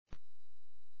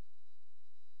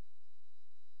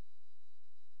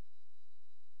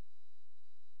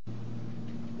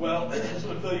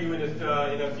fill you in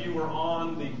if you were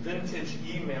on the vintage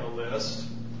email list,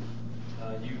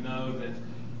 you know that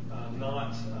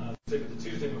not the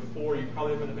Tuesday before, you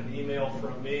probably have an email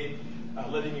from me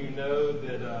letting you know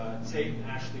that Tate and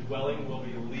Ashley Welling will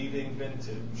be leaving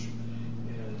Vintage.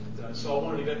 And so I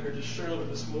wanted to get up here just share a little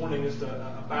bit this morning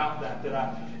about that.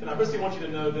 And I basically want you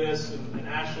to know this, and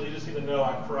Ashley, you just need to know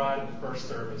I cried in the first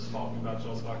service talking about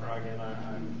Joel, so I cry again.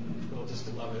 I will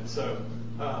just love it. So,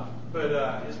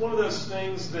 but it's one of those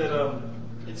things that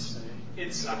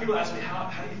people ask me, how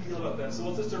do you feel about that? So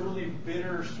it's just a really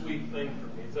bittersweet thing for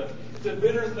me. It's a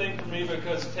bitter thing for me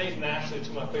because Tate and Ashley are two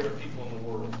of my favorite people in the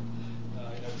world.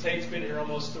 Tate's been here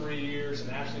almost 3 years, and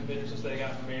Ashley's been here since they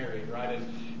got married, right?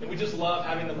 And we just love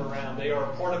having them around. They are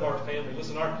a part of our family.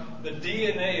 Listen, the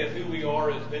DNA of who we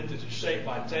are as Vintage is shaped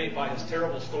by Tate, by his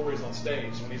terrible stories on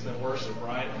stage when he's in worship,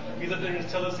 right? He's up there and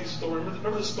tell us these stories.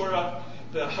 Remember the story about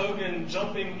the Hogan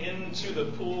jumping into the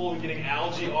pool and getting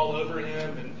algae all over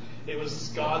him, and it was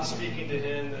God speaking to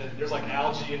him that there's like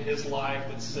algae in his life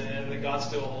that's sin, that God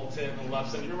still holds him and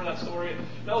loves him. You remember that story?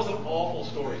 That was an awful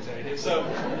story, Tate. And so,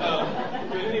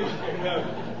 but anyway,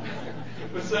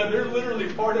 but so they're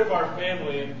literally part of our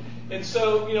family. And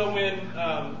so, when,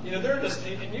 they're just,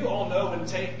 and you all know when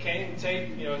Tate came,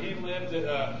 he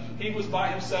lived, he was by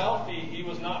himself. He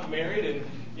was not married,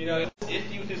 and, if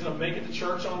he was going to make it to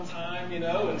church on time,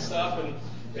 and stuff.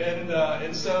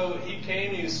 And so he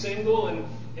came, he was single, and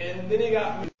then he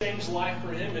got changed life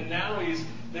for him, and now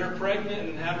they're pregnant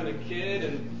and having a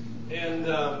kid,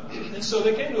 and so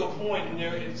they came to a point,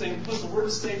 and saying, listen, we're at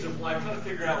a stage of life trying to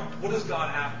figure out what does God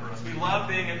have for us. We love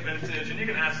being at Vintage, and you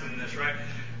can ask them this, right?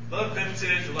 Love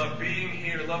Vintage, love being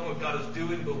here, love what God is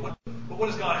doing, but what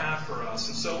does God have for us?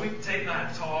 And so Tate and I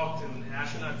have talked, and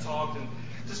Ashley and I have talked, and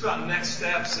just about next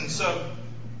steps. And so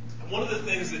one of the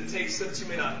things that Tate said that you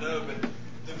may not know, but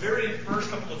the very first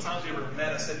couple of times we ever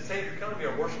met, I said, Tate, you're coming to be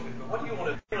our worship leader, but what do you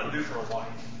want to do for a wife?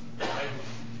 Right?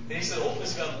 And he said,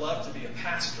 ultimately, I'd love to be a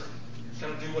pastor,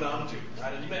 kind of do what I'm doing.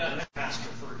 Right? And you may not know a pastor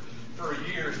for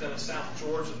years down in South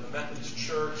Georgia in the Methodist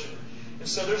Church. And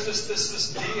so there's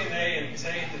this DNA in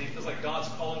Tate that he feels like God's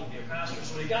calling him to be a pastor.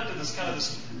 So when he got to this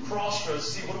crossroads,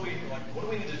 see what do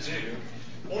we need to do?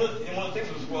 One of the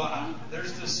things was,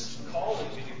 there's this calling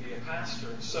me to be a pastor.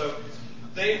 So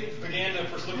they began to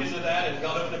first look into that, and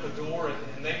God opened up a door,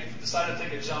 and they decided to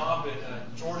take a job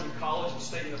at Georgia College and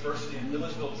State University in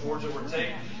Milledgeville, Georgia, where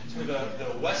Tate is going to be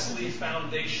the Wesley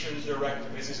Foundation director.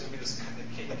 Basically, he's going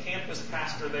to be the campus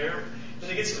pastor there. Then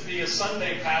he gets to be a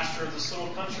Sunday pastor of this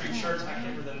little country church. I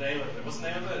can't remember the name of it. What's the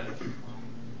name of it?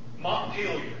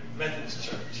 Montpelier Methodist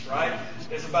Church, right?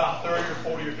 There's about 30 or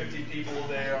 40 or 50 people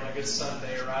there on a good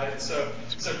Sunday, right? And so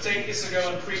Tate gets to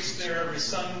go and preach there every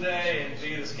Sunday and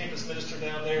be this campus minister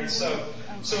down there. And so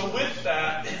with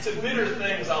that, it's a bitter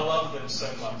thing because I love them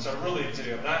so much. I really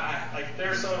do. And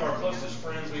they're some of our closest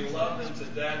friends. We love them to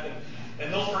death,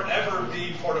 and they'll forever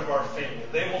be part of our family.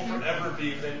 They will forever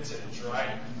be Vintage,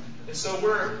 right? And so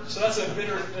that's a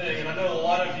bitter thing, and I know a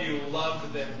lot of you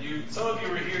love them. Some of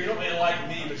you are here, you don't really like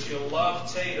me, but you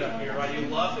love Tate up here, right? You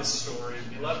love his story.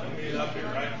 You love him being up here,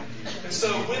 right? And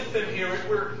so with them here,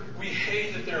 we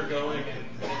hate that they're going,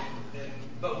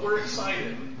 but we're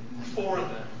excited for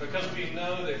them because we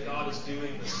know that God is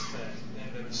doing this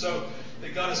thing. And so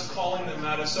that God is calling them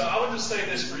out. And so I would just say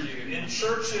this for you. In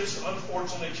churches,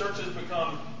 unfortunately, churches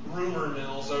become rumor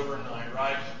mills overnight,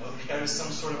 right? Well, there's got to be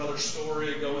some sort of other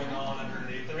story going on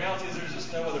underneath. The reality is there's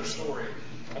just no other story.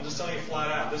 I'm just telling you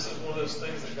flat out, this is one of those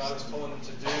things that God is calling them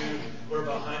to do. We're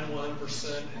behind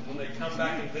 1%, and when they come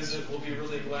back and visit, we'll be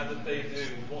really glad that they do.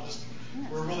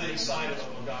 We're really excited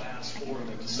about what God has for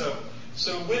them.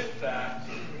 So with that,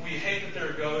 we hate that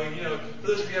they're going. For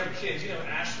those of you who have kids,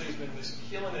 Ashley's been just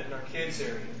killing it in our kids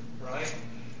area, right?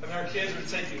 I mean, our kids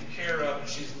are taken care of, and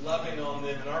she's loving on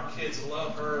them, and our kids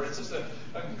love her. It's just a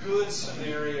good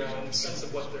scenario in the sense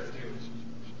of what they're doing.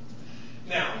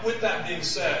 Now, with that being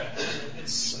said,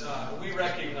 we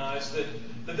recognize that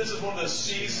this is one of those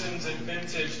seasons at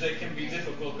Vintage that can be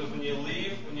difficult because when you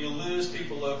lose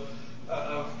people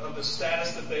of the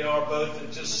status that they are, both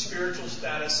in just spiritual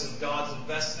status and God's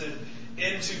invested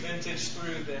into Vintage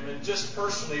through them, and just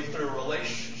personally through a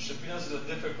relationship, this is a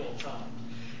difficult time.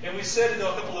 And we said, a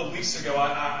couple of weeks ago,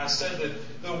 I said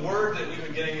that the word that we've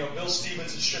been getting, Bill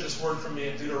Stevens had shared this word from me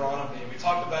in Deuteronomy, and we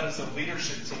talked about it as a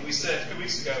leadership team. We said 2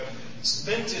 weeks ago,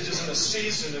 Vintage is in a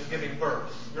season of giving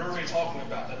birth. Remember me talking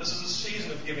about that? This is a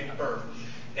season of giving birth.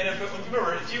 And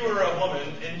if you were a woman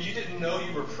and you didn't know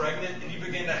you were pregnant and you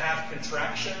began to have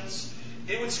contractions,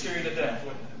 it would scare you to death,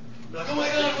 wouldn't it? You're like, oh my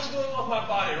God, what's going on with my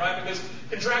body, right? Because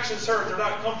contractions hurt. They're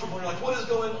not comfortable. You're like, what is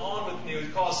going on with me?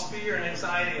 It causes fear and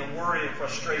anxiety and worry and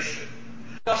frustration.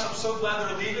 Gosh, I'm so glad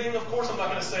they're leaving. Of course I'm not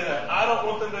going to say that. I don't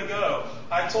want them to go.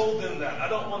 I told them that. I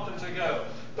don't want them to go.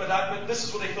 But this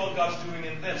is what they feel God's doing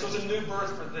in them. So it's a new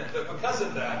birth for them. But because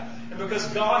of that, and because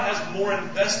God has more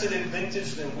invested in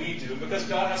vintage than we do, and because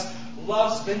God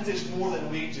loves vintage more than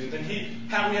we do, then we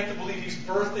have to believe He's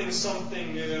birthing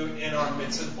something new in our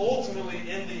midst. And ultimately,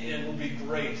 in the end, will be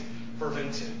great for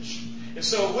vintage. And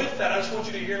so with that, I just want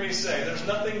you to hear me say, there's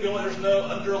no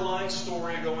underlying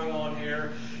story going on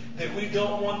here, that we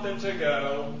don't want them to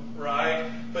go, right?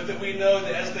 But that we know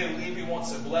that as they leave, we want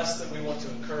to bless them, we want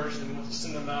to encourage them, we want to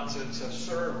send them out to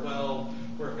serve well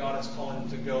where God is calling them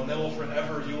to go. And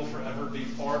you will forever be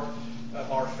part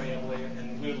of our family.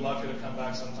 And we would love you to come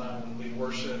back sometime and lead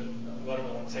worship. I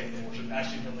don't want to take the worship.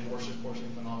 Actually, really worship, of course, is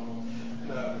phenomenal.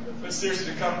 But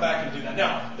seriously, to come back and do that.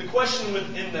 Now, the question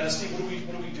within that is, Steve,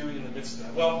 what are we doing in the midst of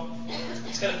that? Well,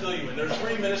 it's going to fill you in. There's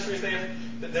 3 ministries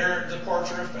that their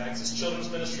departure affects. It's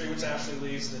children's ministry, which Ashley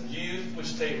leads, then youth,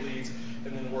 which Tate leads,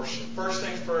 and then worship. First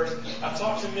things first, I've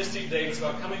talked to Misty Davis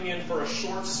about coming in for a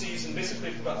short season,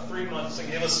 basically for about 3 months, saying,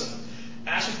 hey, listen,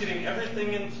 Ashley's getting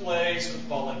everything in place with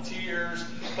volunteers,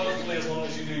 hopefully as long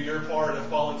as you do your part of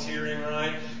volunteering,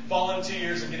 right?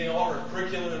 Volunteers and getting all of our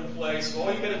curriculum in place. So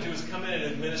all you got to do is come in and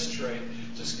administrate.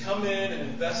 Just come in and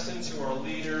invest into our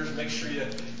leaders. Make sure you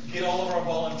get all of our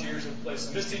volunteers in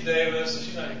place. Misty Davis,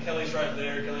 she's not, Kelly's right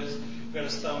there. Kelly's got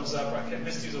his thumbs up. Right?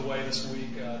 Misty's away this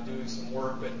week doing some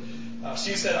work, but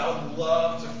she said, I would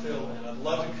love to fill in. I'd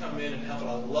love to come in and help.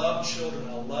 I love children.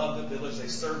 I love the village. They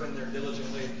serve in there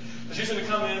diligently. But she's going to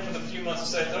come in for the few months and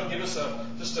say, that'll give us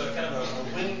just a kind of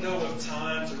a window of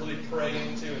time to really pray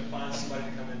into and find somebody to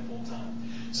come in full time.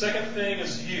 Second thing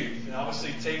is youth. And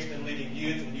obviously, Tate's been leading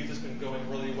youth, and youth has been going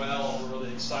really well. We're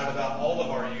really excited about all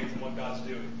of our youth and what God's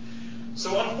doing.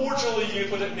 So unfortunately,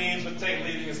 youth, what it means with Tate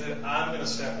leading is that I'm going to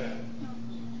step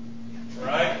in.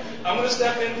 Right? I'm going to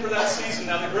step in for that season.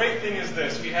 Now, the great thing is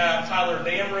this. We have Tyler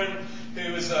Dameron,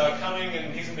 who is coming,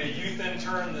 and he's going to be a youth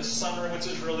intern this summer, which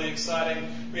is really exciting.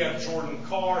 We have Jordan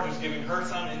Carr, who's giving her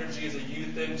time and energy as a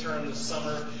youth intern this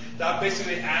summer. I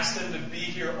basically asked them to be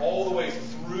here all the way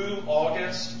through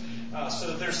August, so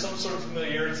that there's some sort of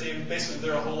familiarity. And basically,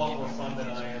 they're a whole lot more fun than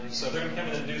I am. So they're going to come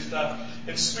in and do stuff.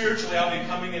 And spiritually, I'll be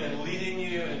coming in and leading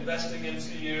you, investing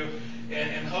into you.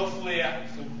 And hopefully,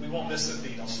 we won't miss a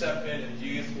beat. I'll step in, and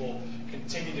youth will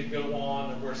continue to go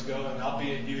on and where it's going. I'll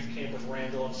be at youth camp with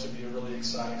Randall, and it should be really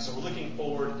exciting. So we're looking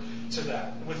forward to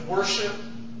that. With worship,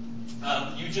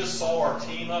 you just saw our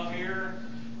team up here.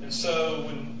 And so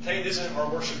when Tate isn't our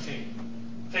worship team,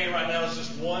 Tate right now is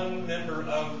just one member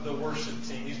of the worship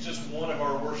team. He's just one of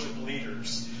our worship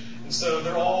leaders. And so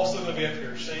they're all still going to be up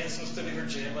here. Shane's going to be here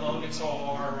jamming on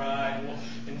guitar, right?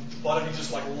 And a lot of you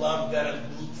just love that. It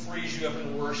frees you up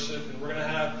in worship. And we're going to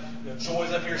have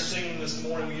Joy's up here singing this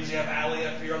morning. We usually have Allie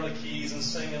up here on the keys and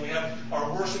singing. We have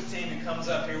our worship team who comes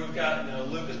up here. We've got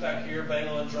Lucas back here banging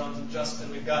on drums, and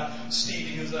Justin. We've got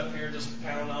Stevie who's up here just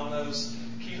pounding on those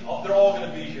keys. They're all going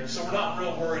to be here. So we're not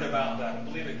real worried about that. I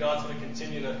believe that God's going to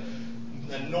continue to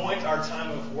anoint our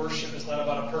time of worship. It's not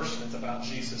about a person. It's about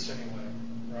Jesus anyway.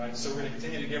 Right? So we're going to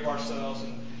continue to give ourselves,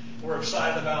 and we're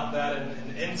excited about that.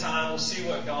 And in time, we'll see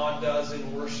what God does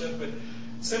in worship. But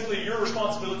simply, your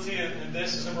responsibility in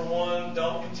this is, number one,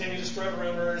 don't continue to spread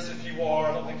rumors. If you are,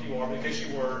 I don't think you are, but in case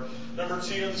you were. Number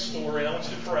two, in the story, I want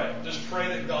you to pray. Just pray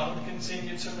that God would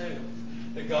continue to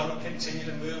move, that God would continue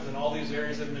to move in all these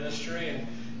areas of ministry,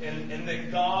 and that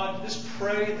God, just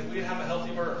pray that we'd have a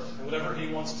healthy birth and whatever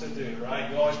He wants to do. Right?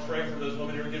 You always pray for those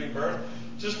women who are giving birth.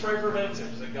 Just pray for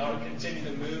vintage, that God would continue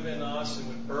to move in us and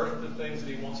would birth the things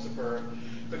that He wants to birth.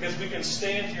 Because we can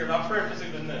stand here, and our prayer is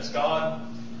even this: God,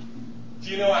 do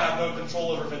you know I have no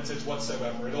control over vintage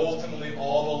whatsoever? It ultimately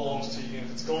all belongs to you.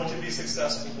 If it's going to be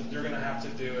successful, then you're going to have to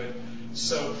do it.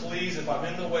 So please, if I'm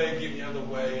in the way, get me out of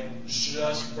the way, and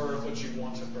just birth what you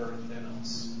want to birth in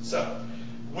us. So,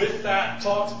 with that,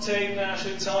 talk to Tate and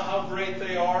Ashley, tell them how great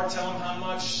they are, tell them how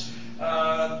much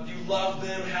you love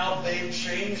them, how they've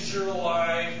changed your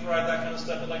life, right? That kind of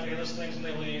stuff. I'd like to hear those things when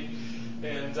they leave.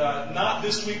 And not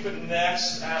this week, but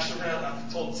next. Ashley,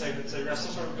 I've told Tate that we're going to have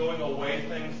some sort of going away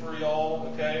thing for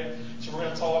y'all, okay? So we're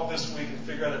going to talk this week and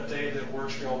figure out a day that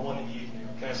works for y'all one evening,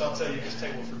 okay? So I'll tell you because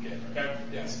Tate will forget, okay?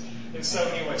 Yes. And so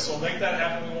anyway, so we'll make that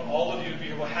happen. We want all of you to be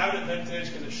here. We'll have it at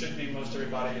Vintage because it should be most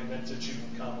everybody at Vintage. You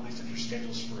can come, at least if your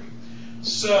schedule's free.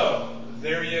 So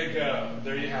there you go.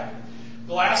 There you have it.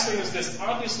 The last thing is this.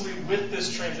 Obviously, with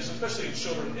this transition, especially in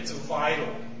children, it's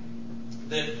vital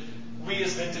that we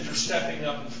as Vintage are stepping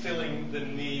up and filling the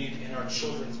need in our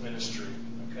children's ministry.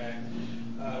 Okay,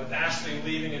 with Ashley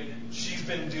leaving it, she's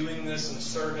been doing this and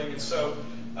serving, and so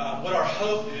what our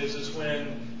hope is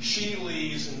when she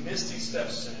leaves and Misty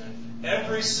steps in,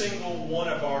 every single one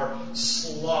of our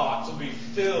slots will be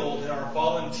filled in our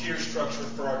volunteer structure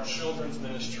for our children's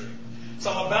ministry.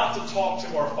 So I'm about to talk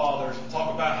to our fathers and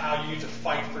talk about how you need to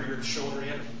fight for your children,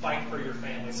 you have to fight for your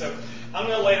family. So I'm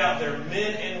going to lay it out there,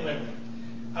 men and women.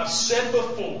 I've said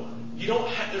before,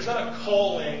 there's not a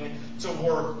calling to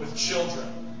work with children.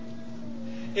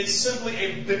 It's simply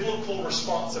a biblical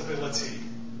responsibility,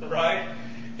 right?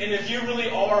 And if you really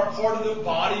are a part of the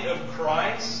body of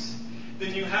Christ,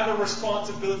 then you have a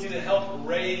responsibility to help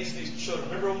raise these children.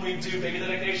 Remember when we do baby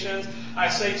dedications? I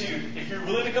say to you, if you're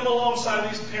willing to come alongside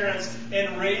of these parents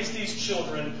and raise these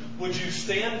children, would you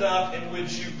stand up and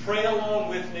would you pray along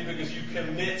with me because you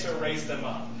commit to raise them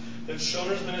up? The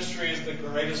children's ministry is the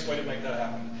greatest way to make that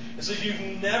happen. And so if you've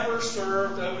never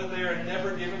served over there and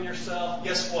never given yourself,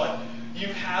 guess what? You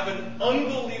have an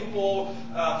unbelievable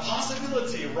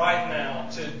possibility right now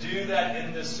to do that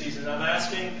in this season. I'm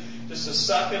asking just to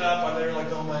suck it up. I know you're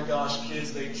like, oh my gosh,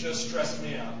 kids, they just stressed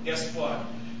me out. Guess what?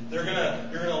 You're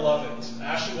gonna love it.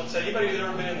 Ashley will tell you, anybody who's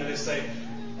ever been in there, they say,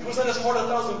 it wasn't as hard as I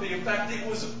thought it would be. In fact, it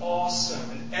was awesome,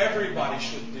 and everybody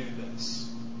should do this.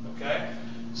 Okay?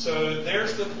 So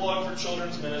there's the plug for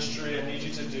children's ministry. I need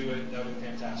you to do it. That would be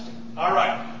fantastic. All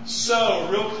right. So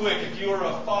real quick, if you are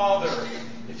a father,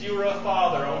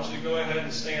 I want you to go ahead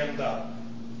and stand up.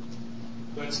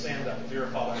 Go ahead and stand up if you're a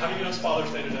father. How many of you know it's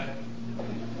Father's Day today?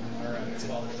 All right, it's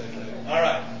Father's Day today. All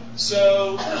right.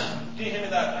 So can you hand me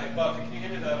that bucket? Can you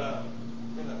hand me that?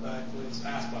 Bring that back, please.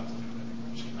 Ask Buck to do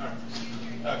that.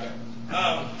 All right. Okay.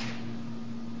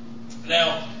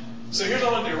 Now, so here's what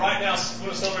I want to do right now. We're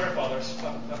going to celebrate our fathers. So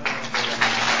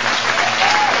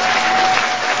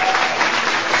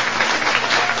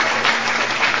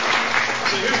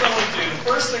here's what I want to do. The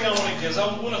first thing I want to do is I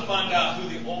want to find out who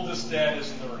the oldest dad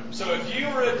is in the room. So if you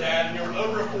were a dad and you were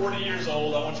over 40 years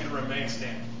old, I want you to remain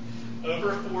standing.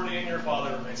 Over 40 and you're a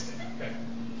father, remain standing. Okay.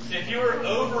 If you were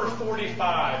over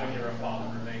 45 and you're a father,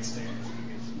 remain standing.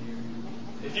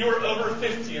 If you were over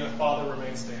 50 and a father,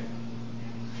 remain standing.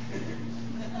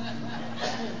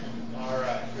 All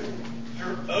right. If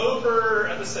you're over,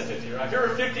 let's say 50, right? If you're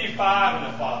over 55 and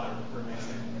a father, remain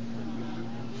standing.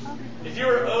 If you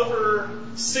were over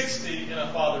 60 and a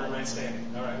father, remain standing.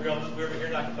 All right. We're over here,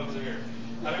 not focus over here.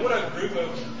 I mean, what a group of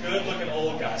good-looking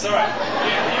old guys. All right.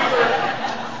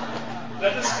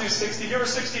 Let's do 60. If you were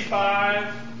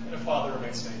 65 and a father,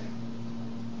 remain standing.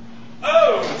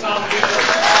 Oh, Tom did it.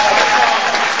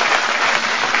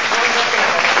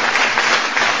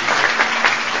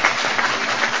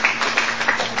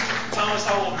 Thomas,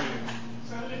 how old are you?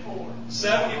 74.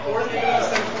 74? All right.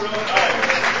 Stay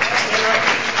right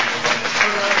here.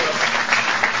 Turn around real quick.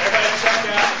 Everybody check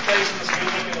out the face of this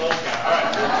good-looking old guy. All right.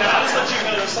 Now, I'll just let you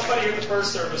know, there's somebody here at the first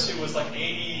service who was like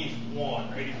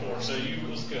 81 or 84, so it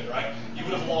was good, right? You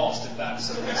would have lost if that was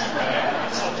the case, right?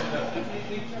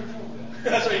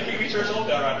 That's right, you keep your church old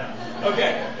guy right now.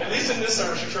 Okay, at least in this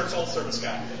service, your church old service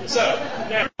guy. So,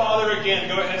 now, Father, again,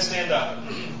 go ahead and stand up.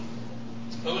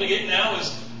 What we're going to get now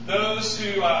is those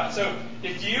who, so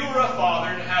if you are a father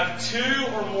and have 2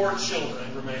 or more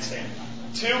children, remain standing.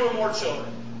 2 or more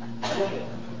children. 2 or more.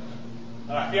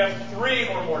 All right, if you have 3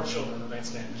 or more children, remain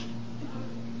standing.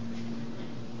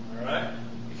 All right.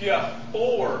 If you have 4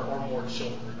 or more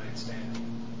children, remain standing.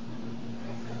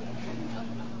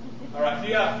 All right. If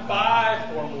you have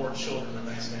 5 or more children,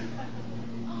 remain standing.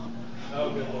 Oh,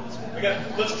 good Lord.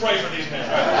 Let's pray for these men.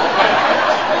 Right?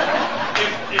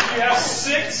 If you have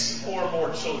 6 or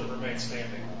more children, remain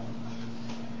standing.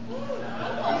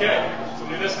 Okay. So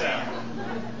do this now.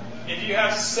 If you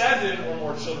have 7 or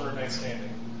more children, remain standing.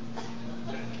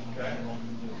 Okay.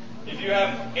 If you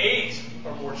have 8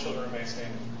 or more children, remain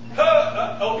standing.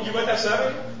 Oh, you might have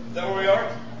 7? Is that where we are?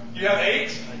 You have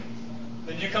 8?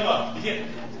 Then you come up. You get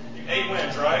 8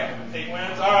 wins, right? 8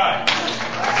 wins? All right.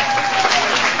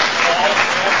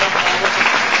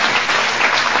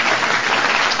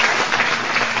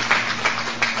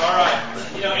 All right.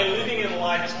 You know, and living in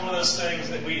life is one of those things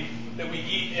that we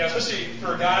eat, you know, especially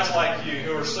for guys like you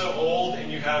who are so old and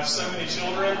you have so many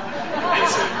children.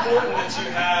 It's important that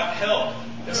you have help.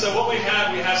 And so what we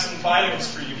have some vitamins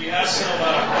for you. We have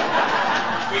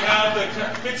the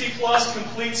 50 plus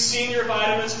complete senior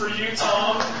vitamins for you,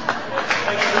 Tom.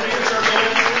 And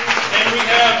we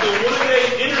have the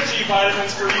 1-day energy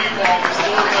vitamins for you, Paul, because the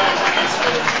Lord knows you need some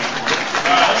energy.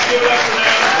 All right, let's give it up for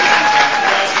them.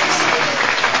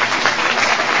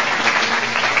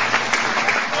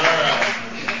 All right.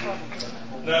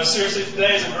 No, No, seriously,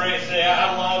 today is a great day.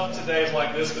 I love todays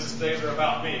like this because todays are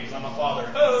about me because I'm a father.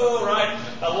 Oh, right.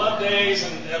 I love days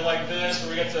and like this where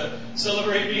we get to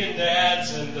celebrate being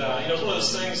dads. And, it's one of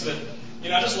those things that,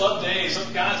 I just love days.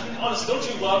 Guys, honestly,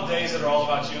 don't you love days that are all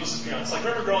about you? Let's just be honest. Like,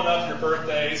 remember growing up, your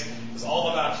birthdays was all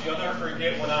about you. I'll never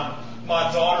forget when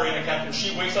my daughter, when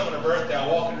she wakes up on her birthday,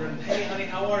 I walk in her and, hey, honey,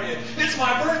 how are you? It's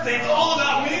my birthday. It's all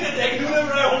about me today. Do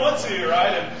whatever I want to,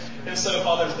 right? And so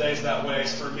Father's Day is that way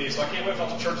for me. So I can't wait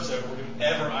until the church is over. We're doing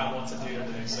whatever I want to do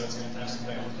today. So it's a fantastic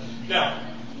day. Now,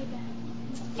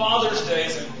 Father's Day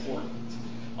is important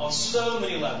on so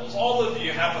many levels. All of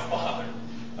you have a father.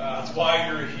 That's why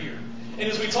you're here. And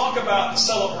as we talk about the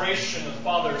celebration of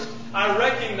fathers, I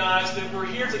recognize that we're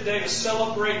here today to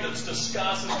celebrate, to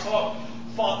discuss, and talk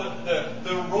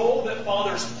the role that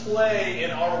fathers play in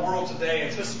our world today,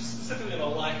 and specifically in the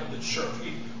life of the church.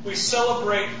 We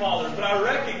celebrate fathers, but I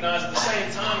recognize at the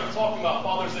same time of talking about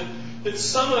fathers that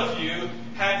some of you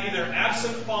had either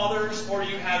absent fathers or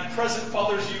you had present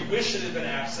fathers you wish had been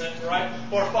absent, right?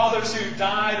 Or fathers who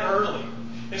died early.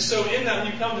 And so in that,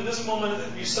 when you come to this moment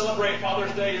that you celebrate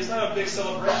Father's Day, it's not a big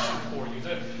celebration for you.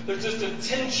 There's just a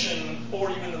tension for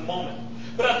you in the moment.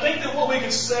 But I think that what we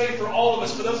could say for all of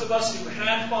us, for those of us who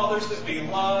had fathers that we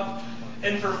loved,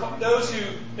 and for those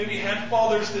who maybe had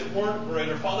fathers that weren't great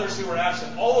or fathers who were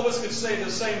absent, all of us could say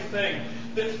the same thing,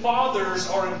 that fathers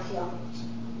are important.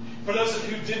 For those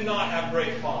who did not have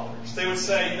great fathers, they would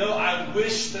say, I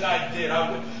wish that I did.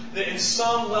 That in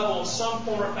some level, in some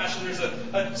form or fashion, there's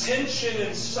a tension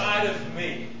inside of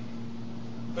me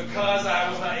because I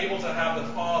was not able to have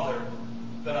the father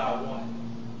that I wanted.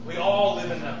 We all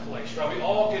live in that place, right? We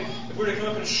all if we were to come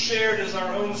up and share it as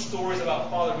our own stories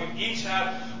about father, we each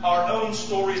have our own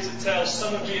stories to tell.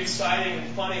 Some would be exciting and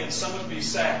funny, and some would be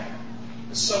sad.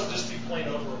 And some would just be plain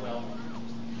overwhelming.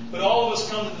 But all of us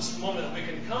come to this moment. We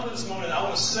can come to this moment, and I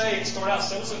want to start out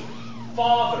saying, listen,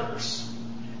 fathers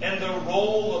and the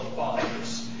role of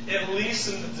fathers, at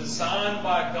least in the design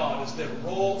by God, is that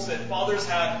fathers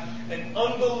have an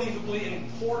unbelievably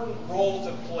important role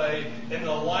to play in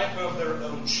the life of their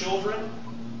own children.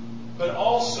 But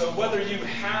also, whether you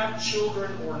have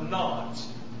children or not,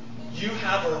 you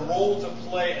have a role to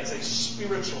play as a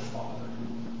spiritual father.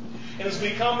 And as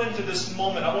we come into this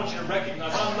moment, I want you to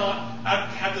recognize, I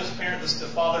have this the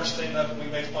fathers stand up and we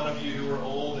make fun of you who are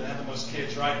old and have the most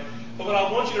kids, right? But what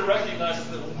I want you to recognize is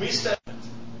that when we step in,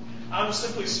 I'm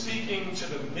simply speaking to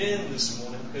the men this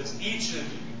morning because each of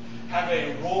you have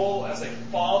a role as a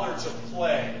father to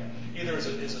play, either as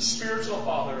a spiritual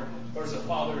father or as a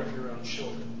father of your own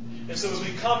children. And so as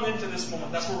we come into this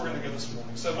moment, that's where we're going to go this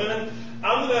morning. So women,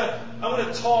 I'm going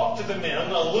to talk to the men. I'm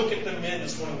going to look at the men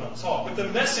this morning when I talk. But the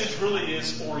message really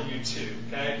is for you too,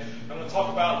 okay? I'm going to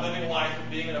talk about living life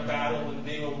and being in a battle and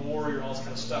being a warrior and all this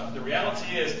kind of stuff. But the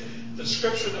reality is, the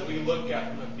scripture that we look at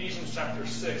from Ephesians chapter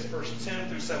 6, verse 10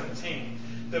 through 17,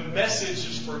 the message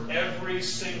is for every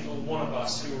single one of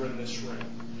us who are in this room.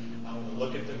 I'm going to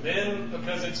look at the men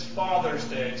because it's Father's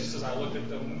Day, just as I looked at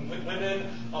the women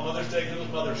on Mother's Day because it was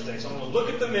Mother's Day. So I'm going to look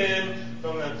at the men,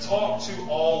 but I'm going to talk to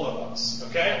all of us.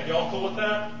 Okay? Y'all cool with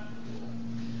that?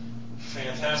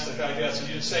 Fantastic, I guess. So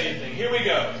you didn't say anything. Here we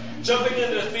go. Jumping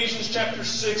into Ephesians chapter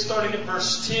 6, starting at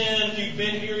verse 10. If you've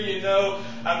been here, you know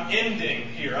I'm ending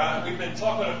here. We've been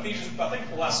talking about Ephesians, I think,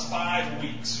 for the last 5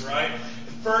 weeks, right?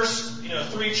 First,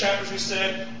 3 chapters we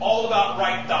said, all about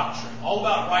right doctrine, all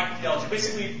about right theology.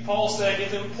 Basically, Paul said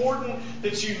it's important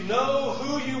that you know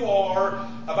who you are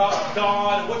about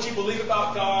God and what you believe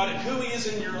about God and who He is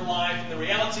in your life. And the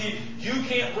reality, you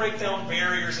can't break down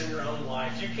barriers in your own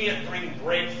life. You can't bring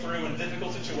breakthrough in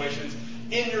difficult situations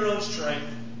in your own strength.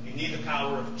 You need the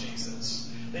power of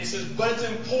Jesus. And he says, but it's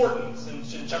important,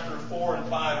 in chapter 4 and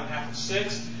 5 and half of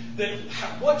 6, that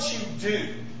what you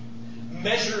do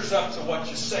measures up to what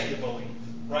you say you believe.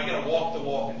 Right? You got to walk the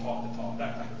walk and talk the talk,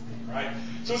 that type of thing, right?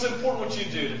 So it's important what you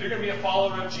do. If you're going to be a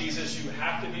follower of Jesus, you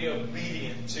have to be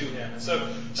obedient to Him. And so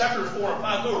chapter 4 and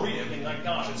 5, go read it. I mean, my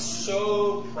gosh, it's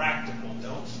so practical.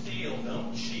 Don't steal,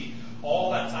 don't cheat,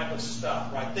 all that type of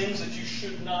stuff, right? Things that you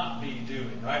should not be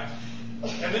doing, right?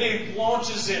 And then he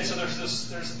launches in. So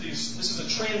this is a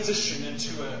transition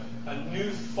into a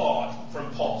new thought from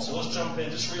Paul. So let's jump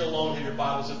in. Just read along in your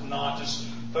Bibles. If not, just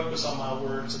focus on my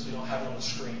words since we don't have it on the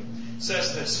screen. It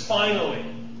says this, finally.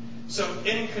 So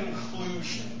in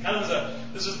conclusion,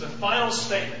 this is the final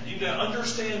statement. You need to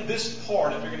understand this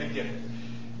part if you're going to get it.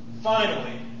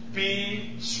 Finally,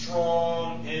 be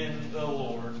strong in the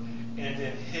Lord and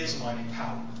in His mighty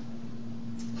power.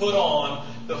 Put on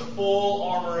the full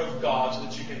armor of God so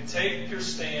that you can take your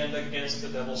stand against the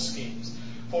devil's schemes.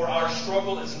 For our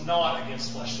struggle is not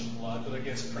against flesh and blood, but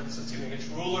against principalities, against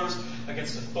rulers,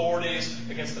 against authorities,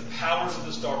 against the powers of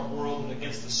this dark world, and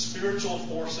against the spiritual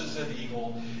forces of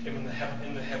evil in the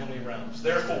heavenly realms.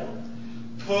 Therefore,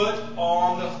 put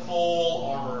on the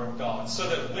full armor of God, so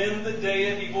that when the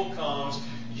day of evil comes,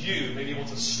 you may be able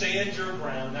to stand your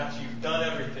ground after you've done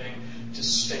everything to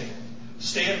stand.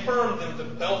 Stand firm then with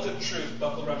the belt of truth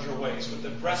buckled around your waist, with the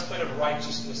breastplate of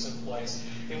righteousness in place,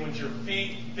 and with your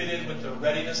feet fitted with the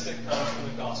readiness that comes from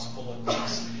the gospel of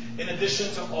peace. In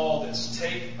addition to all this,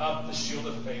 take up the shield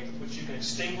of faith, with which you can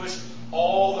extinguish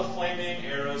all the flaming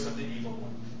arrows of the evil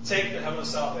one. Take the helmet of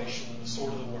salvation and the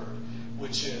sword of the word,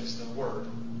 which is the word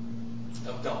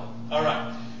of God. All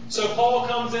right. So Paul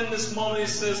comes in this moment. He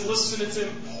says, listen, it's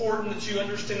important that you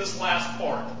understand this last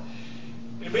part.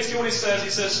 And basically what he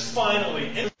says,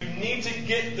 finally, and you need to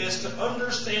get this to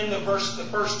understand the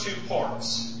first two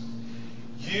parts.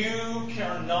 You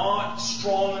are not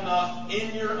strong enough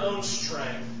in your own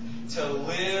strength to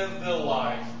live the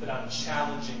life that I'm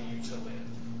challenging you to live.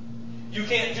 You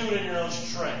can't do it in your own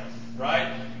strength,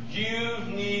 right? You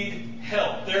need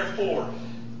help. Therefore,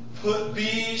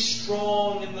 be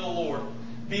strong in the Lord.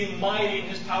 Be mighty in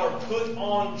His power. Put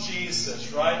on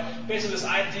Jesus, right? Basically this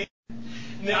idea.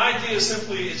 And the idea is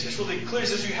simply, it's really clear. It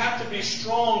says you have to be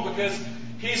strong because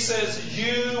he says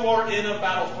you are in a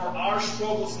battle. For our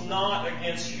struggle is not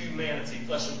against humanity,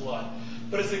 flesh and blood,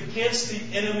 but it's against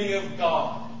the enemy of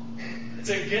God. It's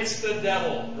against the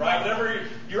devil, right? Whatever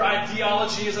your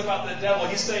ideology is about the devil,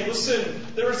 he's saying, listen,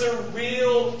 there is a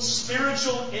real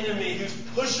spiritual enemy who's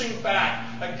pushing back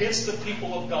against the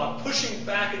people of God, pushing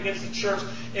back against the church,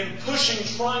 and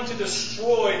trying to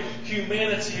destroy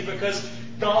humanity because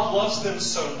God loves them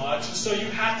so much. And so you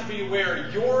have to be aware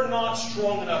you're not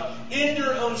strong enough in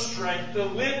your own strength to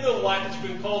live the life that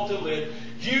you've been called to live.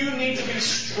 You need to be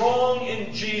strong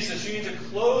in Jesus. You need to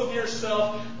clothe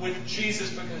yourself with Jesus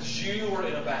because you are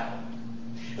in a battle.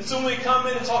 And so when we come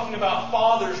in and talking about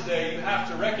Father's Day, you have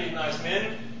to recognize,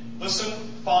 men, listen,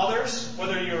 fathers,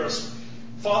 whether you're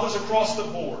fathers across the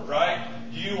board, right?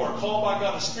 You are called by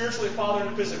God as spiritually father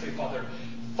and physically father.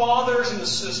 Fathers in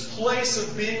this place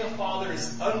of being a father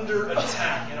is under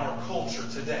attack in our culture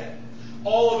today.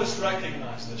 All of us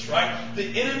recognize this, right?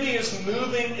 The enemy is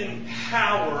moving in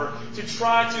power to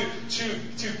try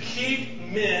to keep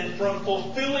men from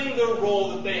fulfilling the role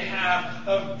that they have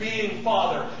of being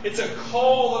father. It's a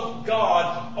call of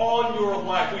God on your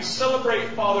life. We celebrate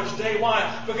Father's Day.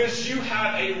 Why? Because you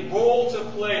have a role to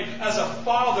play as a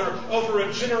father over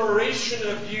a generation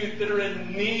of youth that are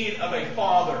in need of a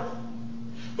father.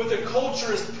 But the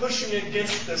culture is pushing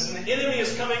against this, and the enemy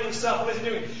is coming himself. What is he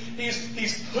doing?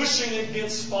 He's pushing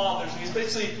against fathers. He's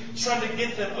basically trying to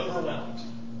get them overwhelmed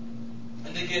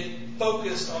and to get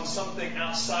focused on something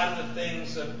outside of the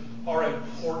things that are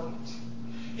important.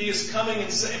 He is coming and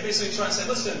basically trying to say,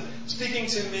 listen, speaking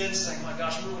to men, saying, my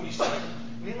gosh, remember when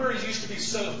you used to be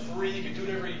so free, you could do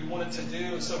whatever you wanted to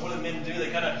do. And so what do men do? They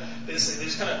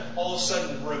just kind of all of a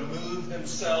sudden remove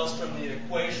themselves from the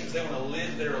equations. They want to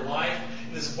live their life.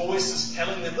 And this voice is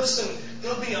telling them, listen,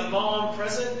 there'll be a mom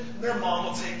present. Their mom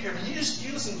will take care of you.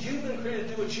 You listen, you've been created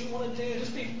to do what you want to do.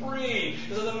 Just be free.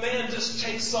 And so the man just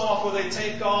takes off, or they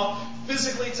take off,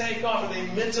 physically take off, or they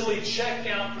mentally check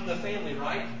out from the family,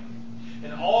 right?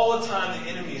 And all the time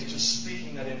the enemy is just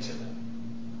speaking that into them.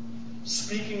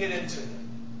 Speaking it into them.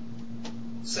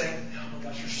 Saying, oh my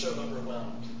gosh, you're so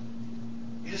overwhelmed.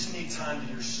 You just need time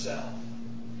to yourself.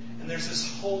 And there's this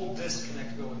whole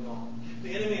disconnect going on.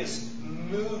 The enemy is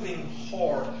moving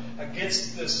hard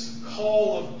against this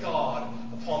call of God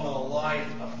upon the life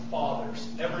of fathers.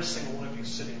 Every single one of you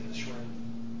sitting in this room.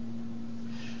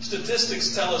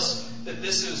 Statistics tell us that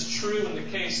this is true in the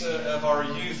case of our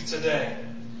youth today.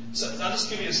 So I'll just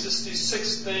give you just these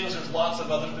 6 things. There's lots of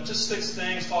others, but just 6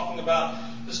 things talking about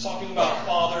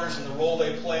fathers and the role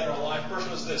they play in our life. First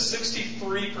one is this: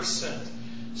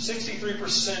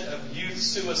 63% of youth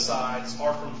suicides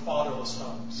are from fatherless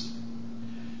homes.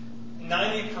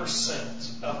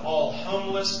 90% of all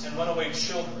homeless and runaway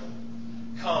children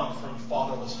come from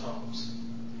fatherless homes.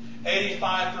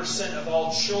 85% of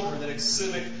all children that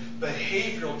exhibit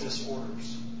behavioral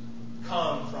disorders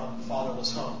come from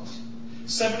fatherless homes.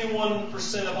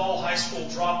 71% of all high school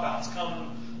dropouts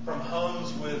come from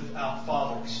homes without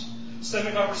fathers.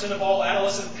 75% of all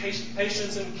adolescent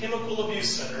patients in chemical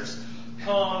abuse centers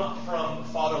come from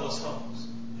fatherless homes.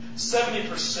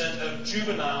 70% of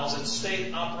juveniles in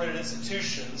state-operated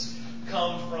institutions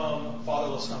come from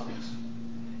fatherless homes.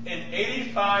 And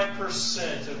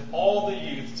 85% of all the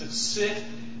youth that sit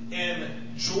in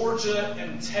Georgia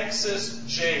and Texas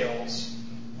jails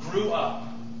grew up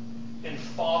in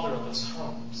fatherless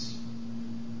homes.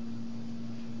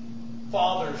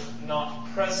 Fathers not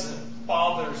present.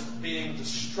 Fathers being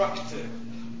destructive.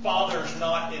 Fathers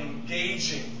not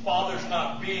engaging. Fathers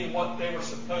not being what they were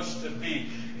supposed to be.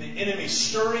 The enemy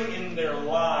stirring in their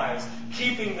lives,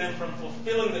 keeping them from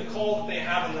fulfilling the call that they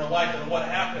have in their life. And what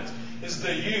happens is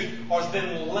the youth are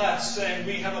then left saying,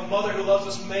 we have a mother who loves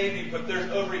us maybe, but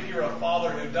there's over here a father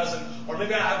who doesn't. Or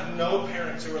maybe I have no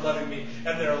parents who are loving me.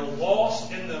 And they're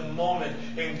lost in the moment.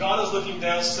 And God is looking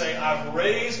down saying, I've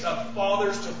raised up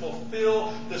fathers to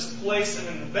fulfill this place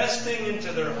and investing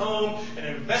into their home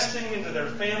and investing into their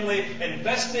family,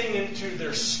 investing into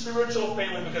their spiritual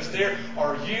family, because there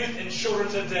are youth and children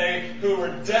today who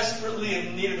are desperately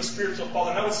in need of a spiritual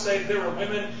father. And I would say there are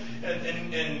women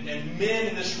and men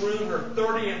in this room who are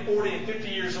 30 and 40 and 50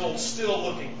 years old still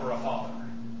looking for a father.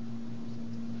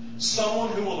 Someone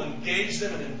who will engage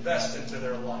them and invest into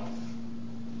their life.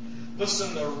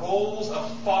 Listen, the roles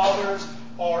of fathers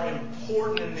are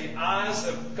important in the eyes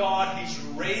of God. He's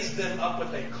raised them up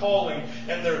with a calling,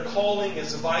 and their calling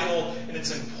is vital and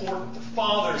it's important.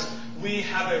 Fathers, we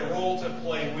have a role to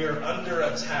play. We are under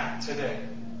attack today.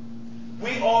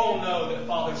 We all know that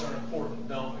fathers are important,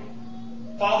 don't we?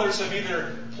 Fathers have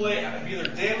either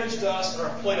damaged us or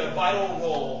have played a vital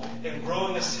role in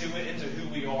growing us into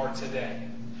who we are today.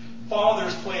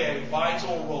 Fathers play a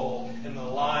vital role in the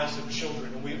lives of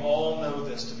children, and we all know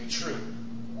this to be true.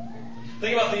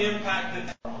 Think about the impact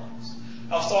that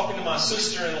I was talking to my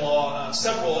sister-in-law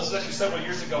several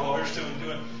years ago while we were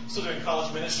still doing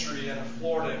college ministry in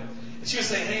Florida. And she was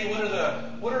saying, hey,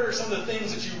 what are some of the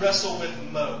things that you wrestle with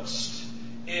most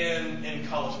in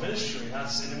college ministry?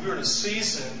 And we were in a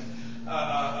season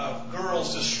of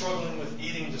girls just struggling with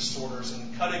eating disorders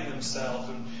and cutting themselves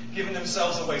and giving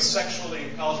themselves away sexually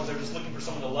in college because they're just looking for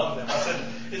someone to love them. I said,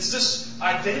 it's just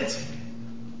identity.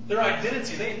 Their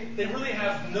identity. They really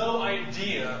have no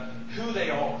idea who they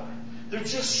are. They're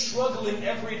just struggling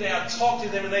every day. I talk to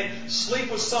them and they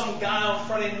sleep with some guy on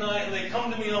Friday night and they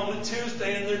come to me on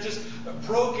Tuesday and they're just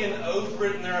broken over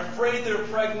it and they're afraid they're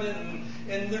pregnant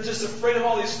and they're just afraid of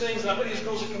all these things. And I bet these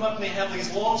girls will come up and they have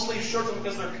these long sleeve shirts on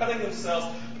because they're cutting themselves,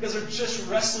 because they're just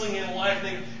wrestling in life.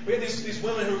 We have these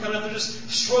women who are coming up, they're just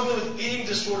struggling with eating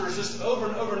disorders just over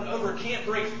and over and over, can't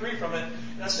break free from it.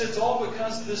 And I said, it's all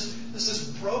because of this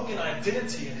broken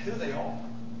identity and who they are.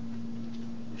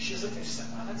 She's looking, she said,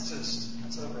 wow,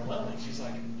 that's overwhelming. She's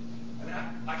like,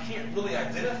 I can't really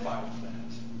identify with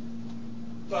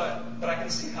that. But I can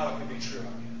see how it could be true,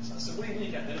 I guess. I said, what do you mean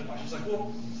you can identify? She's like,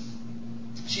 well,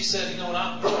 she said, when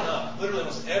I'm growing up, literally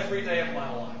almost every day of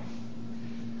my life,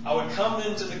 I would come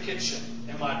into the kitchen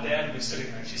and my dad would be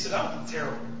sitting there. She said, I would be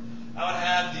terrible. I would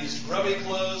have these grubby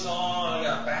clothes on, I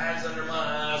got bags under my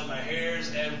eyes, my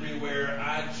hair's everywhere,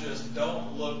 I just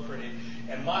don't look pretty.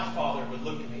 And my father would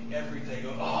look at me every day and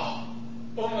go, oh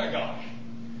my gosh,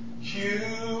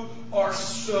 you are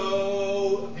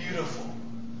so beautiful.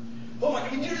 Oh my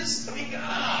God, you're just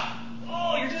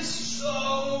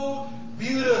so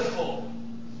beautiful.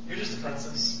 You're just a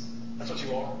princess. That's what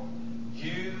you are.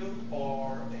 You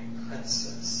are a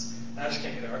princess. And I just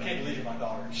can't get over. I can't believe you're my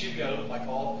daughter. She'd go like,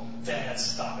 "Oh, Dad,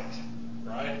 stop it."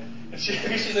 Right? And she'd be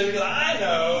like, I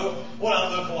know what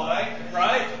I look like,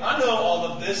 right? I know all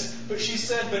of this. But she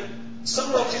said, my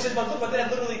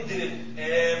dad literally did it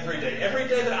every day. Every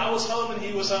day that I was home and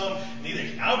he was home, and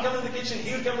either I would come to the kitchen,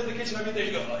 he would come to the kitchen, every day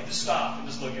he'd go, just stop and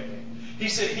just look at me. He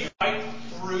said he right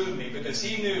through me because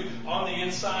he knew on the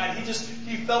inside,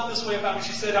 he felt this way about me.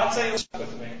 She said, I'll tell you what's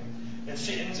with me. And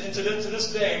to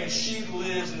this day, she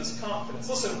lives in this confidence.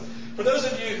 Listen, for those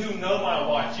of you who know my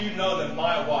wife, you know that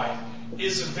my wife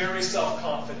is very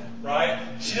self-confident, right?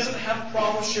 She doesn't have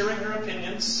problems sharing her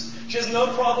opinions. She has no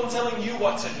problem telling you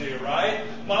what to do, right?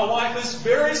 My wife is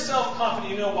very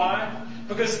self-confident. You know why?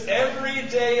 Because every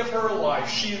day of her life,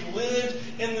 she lived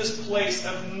in this place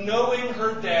of knowing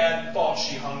her dad thought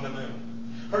she hung the moon.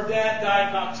 Her dad died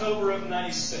in October of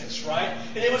 96, right?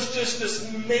 And it was just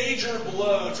this major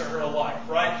blow to her life,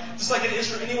 right? Just like it is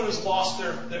for anyone who's lost a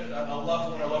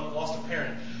loved one or lost a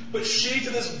parent. But she, to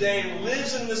this day,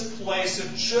 lives in this place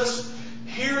of just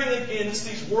hearing again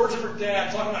these words of her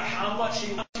dad talking about how much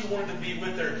he wanted to be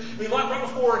with her. Right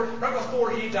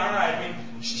before he died,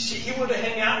 he wanted to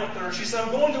hang out with her. She said,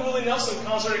 I'm going to Willie Nelson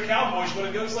concert at Cowboys. You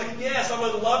want to go? He's like, yes, I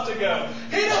would love to go.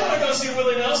 He didn't want to go see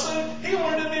Willie Nelson. He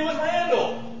wanted to be with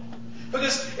Randall.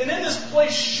 And in this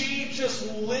place, she just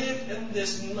lived in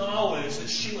this knowledge that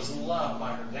she was loved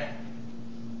by her dad.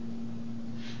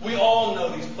 We all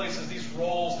know these places, these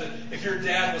roles, that if your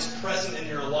dad was present in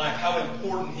your life, how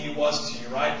important he was to you,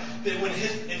 right? That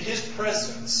in his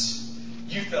presence,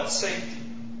 you felt safety,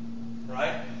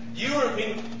 right?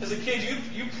 As a kid,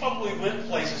 you probably went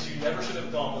places you never should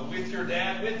have gone, but with your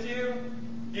dad with you,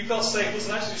 you felt safe.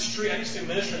 Listen, I used to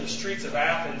minister in the streets of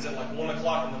Athens at like 1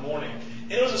 o'clock in the morning.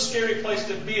 And it was a scary place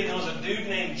to be. And there was a dude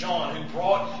named John who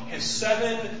brought his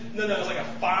it was like a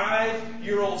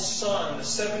 5-year-old son and a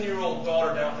 7-year-old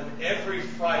daughter down with him every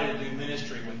Friday to do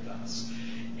ministry with us.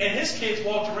 And his kids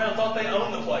walked around, thought they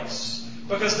owned the place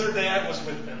because their dad was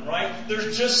with them, right?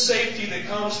 There's just safety that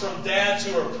comes from dads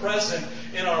who are present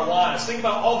in our lives. Think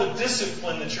about all the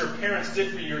discipline that your parents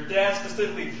did for you, your dad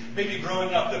specifically, maybe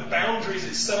growing up, the boundaries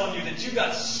it set on you that you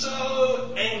got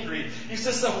so angry. You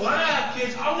said, why,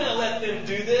 kids, I'm going to let them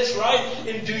do this, right?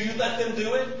 And do you let them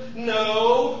do it?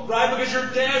 No, right? Because your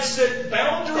dad set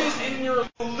boundaries and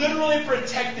literally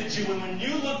protected you. And when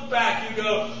you look back, you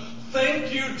go,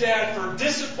 thank you, Dad, for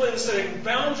discipline, setting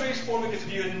boundaries for me, because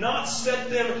if you had not set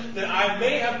them, then I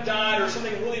may have died or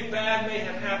something really bad may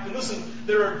have happened. Listen,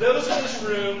 there are those in this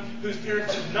room whose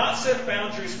parents did not set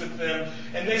boundaries with them,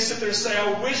 and they sit there and say,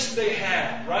 I wish they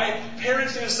had, right?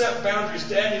 Parents need to set boundaries.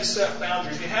 Dad needs to set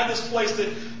boundaries. We have this place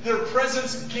that their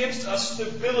presence gives us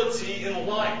stability in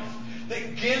life,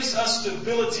 that gives us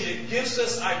stability, it gives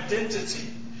us identity.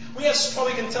 We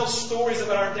probably can tell stories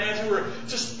about our dads who were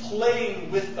just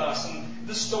playing with us, and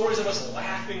the stories of us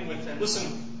laughing with them.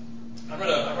 Listen, I read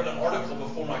an article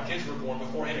before my kids were born,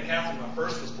 before Hannah Catherine, my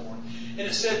first, was born, and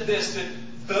it said this, that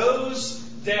those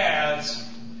dads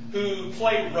who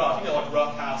play rough, like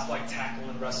roughhouse, like tackle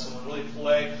and wrestle and really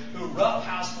play, who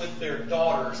roughhouse with their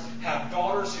daughters, have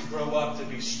daughters who grow up to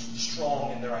be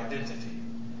strong in their identity.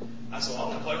 I said, I'm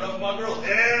going to play rough with my girls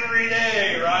every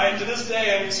day, right? To this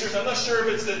day, seriously, I'm not sure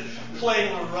if it's that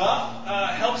playing rough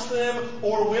helps them,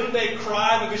 or when they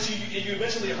cry because you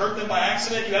eventually hurt them by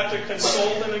accident, you have to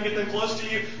console them and get them close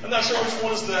to you. I'm not sure which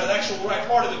one is the actual right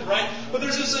part of it, right? But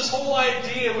there's just this whole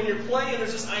idea, when you're playing,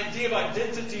 there's this idea of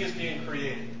identity is being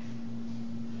created.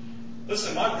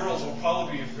 Listen, my girls will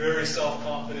probably be very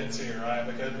self-confident here, right?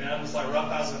 Because I'm just like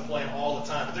roughhousing and playing all the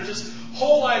time. But there's this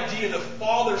whole idea, the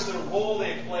fathers, the role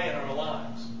they play in our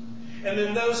lives. And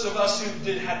then those of us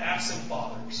who had absent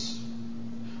fathers,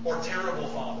 or terrible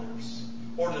fathers,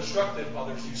 or destructive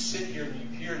fathers, you sit here and you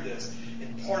hear this,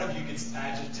 and part of you gets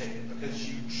agitated because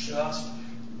you just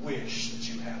wish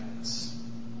that you had this.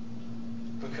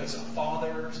 Because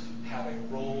fathers have a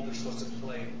role they're supposed to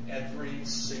play in every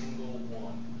single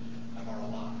one of our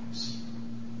lives.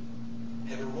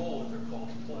 They have a role that they're called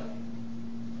to play.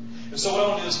 And so what I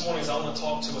want to do this morning is I want to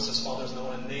talk to us as fathers, and I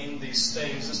want to name these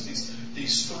things,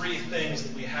 these 3 things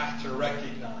that we have to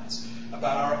recognize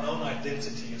about our own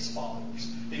identity as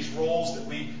fathers. These roles that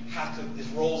we have to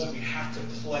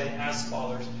play as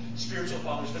fathers, spiritual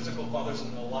fathers, physical fathers,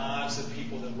 in the lives of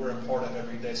people that we're a part of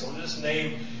every day. So I'm going to just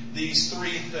name these 3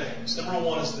 things. Number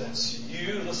 1 is this.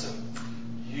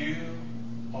 You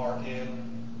are in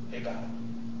a battle.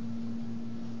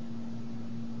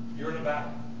 You're in a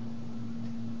battle.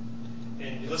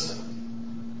 And listen,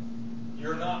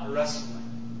 you're not wrestling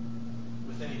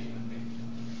with any human being.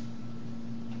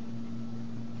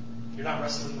 You're not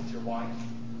wrestling with your wife.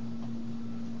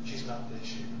 She's not the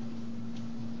issue.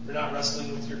 You're not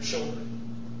wrestling with your children.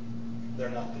 They're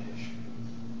not the issue.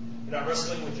 You're not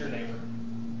wrestling with your neighbor.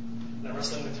 You're not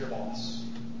wrestling with your boss.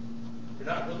 You're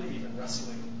not really even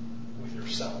wrestling with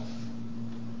yourself.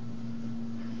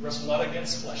 You wrestle not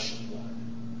against flesh and blood,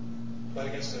 but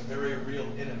against a very real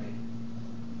enemy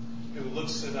who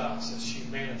looks at us as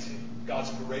humanity,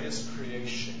 God's greatest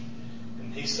creation.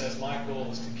 And he says, my goal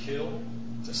is to kill,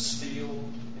 to steal,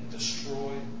 and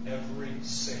destroy every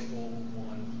single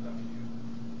one of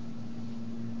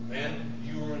you. Man,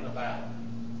 you are in a battle.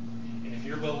 And if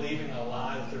you're believing a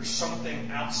lie that there's something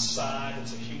outside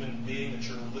that's a human being that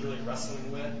you're literally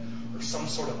wrestling with, or some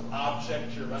sort of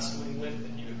object you're wrestling with,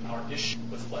 then you are issue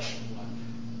with flesh and blood.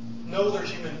 No other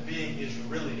human being is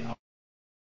really our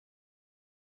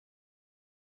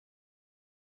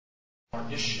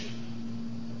issue.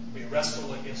 We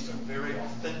wrestle against a very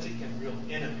authentic and real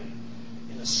enemy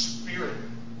in the spirit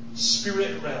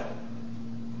realm,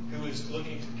 who is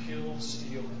looking to kill,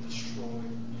 steal, and destroy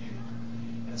you.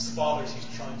 And as fathers, he's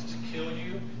trying to kill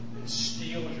you and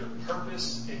steal your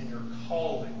purpose and your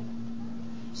calling,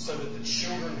 so that the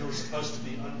children who are supposed to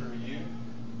be under you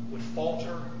would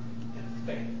falter and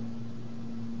fail.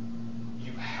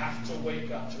 You have to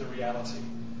wake up to the reality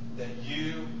that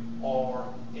you are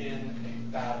in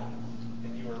a battle,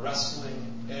 and you are wrestling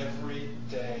every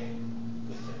day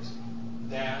with it.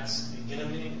 The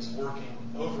enemy is working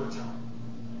overtime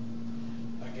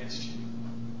against you.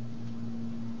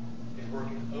 He's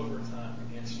working overtime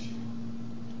against you.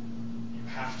 You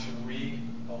have to realign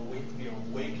be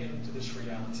awakened to this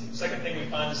reality. Second thing we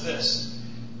find is this.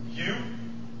 You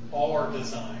are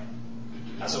designed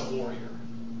as a warrior.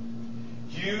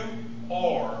 You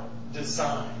are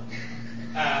designed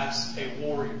as a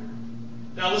warrior.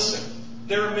 Now listen,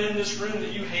 there are men in this room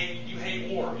that you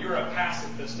hate war. You're a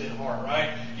pacifist in heart, right?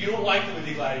 You don't like the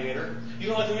movie Gladiator. You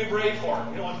don't like the movie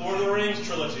Braveheart. You don't like Lord of the Rings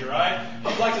trilogy, right? You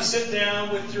like to sit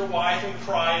down with your wife and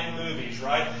cry in movies,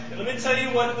 right? And let me tell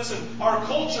you what, listen, our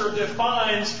culture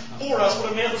defines for us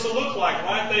what a man supposed to look like,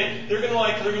 right? They're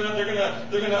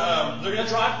gonna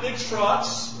drive big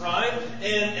trucks, right?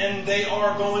 And they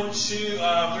are going to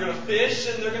they're gonna fish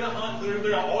and they're gonna hunt. They're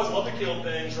gonna always love to kill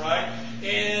things, right?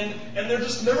 And they're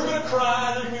just never going to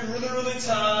cry. They're going to be really, really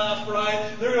tough, right?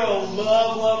 They're going to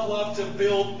love to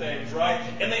build things, right?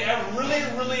 And they have really,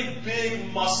 really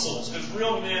big muscles, because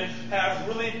real men have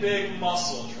really big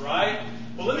muscles, right?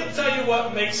 Well, let me tell you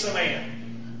what makes a man.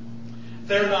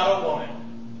 They're not a woman.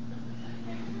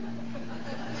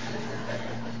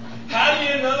 How do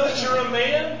you know that you're a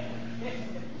man?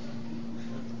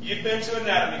 You've been to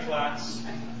anatomy class.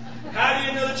 How do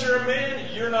you know that you're a man?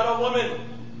 You're not a woman.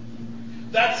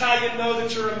 That's how you know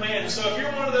that you're a man. So if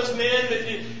you're one of those men that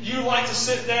you like to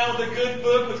sit down with a good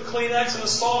book with Kleenex and a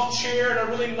soft chair and a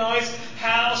really nice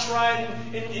house, right?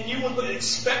 And you would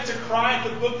expect to cry at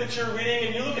the book that you're reading,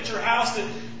 and you look at your house that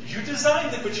you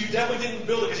designed it, but you definitely didn't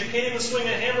build it because you can't even swing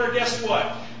a hammer. Guess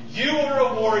what? You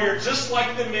are a warrior just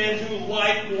like the men who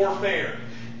like warfare.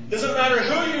 Doesn't matter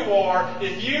who you are,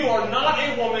 if you are not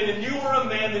a woman and you are a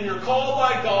man, then you're called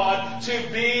by God to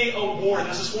be a warrior.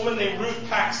 There's this woman named Ruth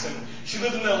Paxson. She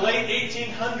lived in the late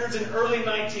 1800s and early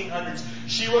 1900s.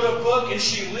 She wrote a book and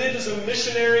she lived as a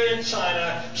missionary in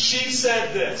China. She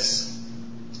said this.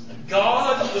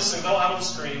 God, listen, I'll have on the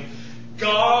screen.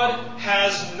 God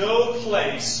has no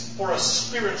place for a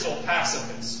spiritual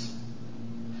pacifist.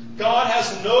 God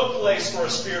has no place for a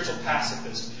spiritual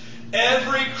pacifist.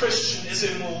 Every Christian is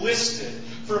enlisted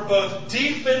for both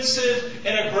defensive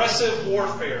and aggressive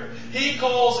warfare. He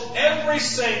calls every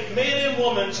saint, man and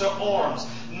woman, to arms.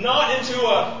 Not into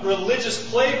a religious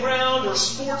playground or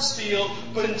sports field,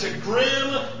 but into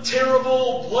grim,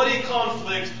 terrible, bloody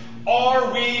conflict.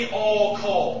 Are we all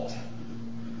called?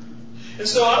 And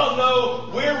so I don't know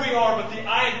where we are, but the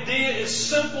idea is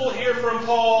simple here from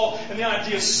Paul, and the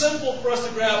idea is simple for us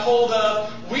to grab hold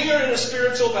of. We are in a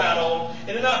spiritual battle,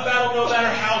 and in that battle, no matter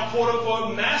how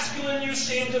quote-unquote masculine you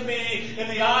seem to be in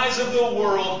the eyes of the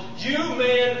world, you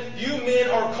men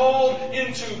are called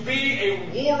to be a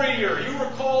warrior. You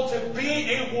are called to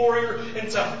be a warrior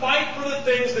and to fight for the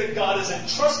things that God has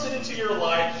entrusted into your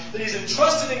life, that He's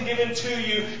entrusted and given to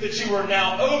you, that you are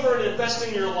now over and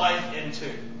investing your life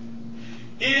into.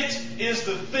 It is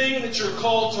the thing that you're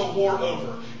called to war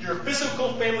over. Your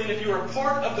physical family, and if you are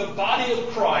part of the body of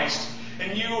Christ,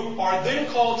 and you are then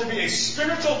called to be a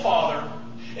spiritual father,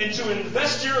 and to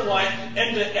invest your life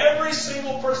into every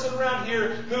single person around here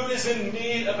who is in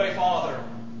need of a father.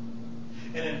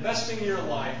 And investing your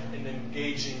life in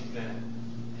engaging them.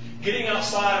 Getting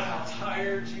outside of how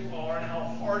tired you are and how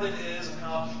hard it is and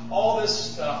how all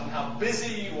this stuff and how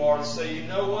busy you are to say, you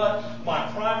know what? My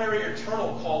primary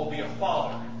eternal call will be a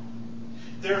father.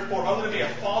 Therefore, if I'm going to be a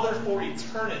father for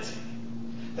eternity,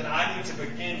 then I need to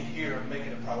begin here and make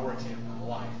it a priority in my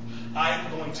life.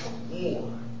 I'm going to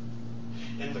war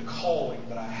in the calling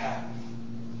that I have.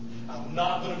 I'm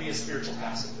not going to be a spiritual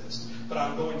pacifist, but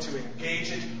I'm going to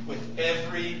engage it with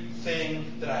everything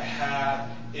that I have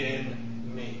in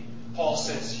me. Paul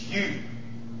says, you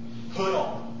put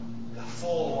on the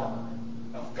full armor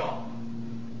of God.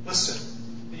 Listen,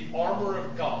 the armor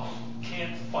of God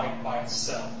can't fight by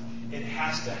itself. It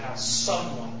has to have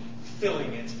someone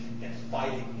filling it and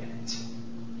fighting in it.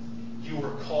 You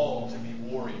are called to be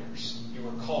warriors. You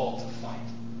are called to fight.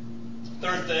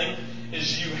 Third thing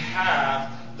is you have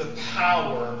the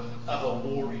power of a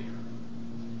warrior.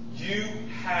 You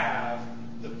have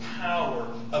the power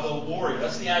of a warrior.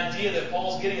 That's the idea that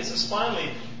Paul's getting. It says,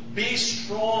 finally, be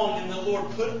strong in the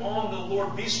Lord. Put on the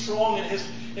Lord. Be strong in His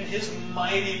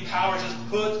mighty power. Just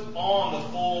put on the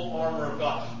full armor of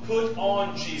God. Put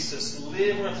on Jesus.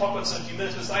 Live. We're going to talk about this in a few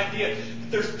minutes. This idea that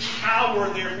there's power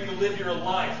there for you to live your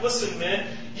life. Listen, men.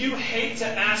 You hate to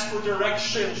ask for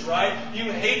directions, right?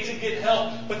 You hate to get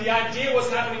help. But the idea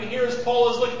what's happening here is Paul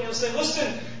is looking and saying,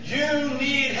 listen, you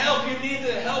need help. You need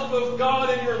the help of God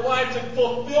in your life to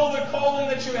fulfill the calling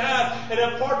that you have. And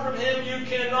apart from Him, you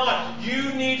cannot.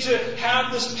 You need to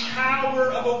have this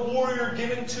power of a warrior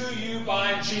given to you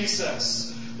by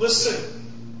Jesus. Listen,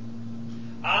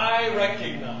 I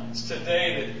recognize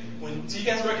today that when you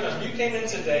guys recognize when you came in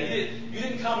today, you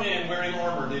didn't come in wearing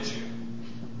armor, did you?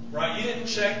 Right? You didn't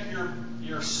check your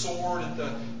your sword,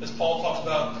 as Paul talks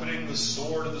about putting the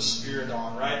sword of the Spirit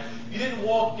on, right? You didn't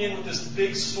walk in with this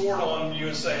big sword on you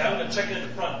and say, hey, I'm going to check in at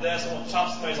the front desk, I want to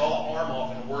chop somebody's arm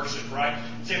off in worship, right?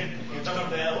 You jump up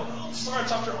and down, oh, sorry, I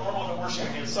chopped your arm off in worship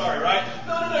again, sorry, right?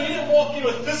 No, you didn't walk in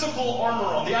with physical armor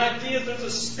on. The idea is there's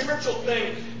a spiritual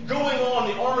thing going on,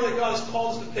 the armor that God has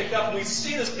called us to pick up. And we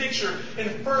see this picture in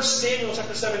 1 Samuel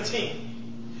chapter 17.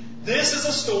 This is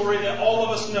a story that all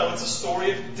of us know. It's a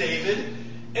story of David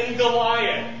and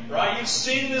Goliath, right? You've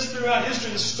seen this throughout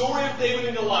history, the story of David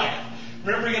and Goliath.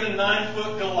 Remember, he got a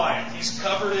 9-foot Goliath. He's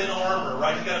covered in armor,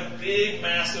 right? He's got a big,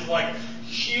 massive,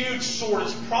 huge sword.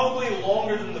 It's probably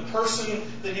longer than the person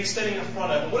that he's standing in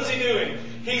front of. And what is he doing?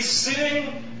 He's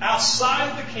sitting outside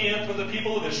of the camp of the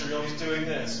people of Israel. He's doing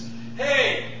this.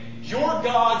 Hey, your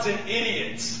God's an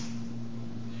idiot.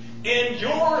 And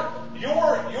your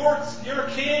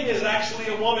king is actually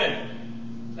a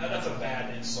woman. Now, that's a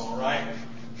bad insult, right?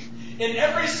 And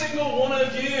every single one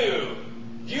of you,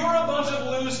 you're a bunch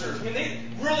of losers. I mean,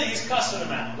 he's cussing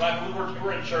them out, right?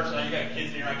 We're in church now. You got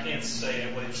kids here. I can't say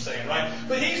it, what he's saying, right?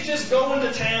 But he's just going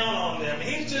to town on them.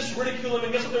 He's just ridiculing them.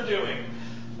 And guess what they're doing?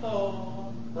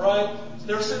 Oh, right?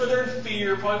 They're sitting there in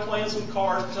fear, probably playing some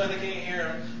cards, pretending they can't hear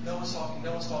him. No one's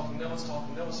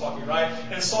talking, right?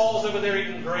 And Saul's over there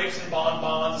eating grapes and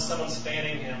bonbons, and someone's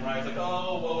fanning him, right? It's like,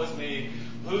 oh, woe is me.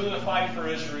 Who's going to fight for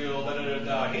Israel?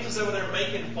 He's just over there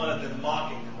making fun of them,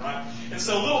 mocking them, right? And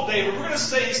so little David, we're going to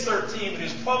say he's 13, but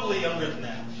he's probably younger than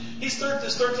that. This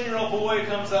 13-year-old boy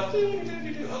comes up.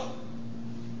 Oh.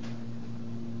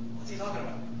 What's he talking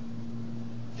about?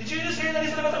 Did you just hear that? He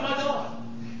said about my God.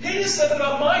 He just said that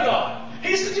about my God.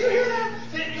 He said, did you hear that?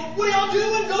 What are y'all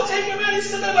doing? Go take him out. He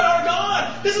said that about our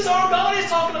God. This is our God he's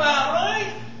talking about,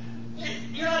 right?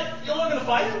 Y'all not going to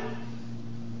fight him?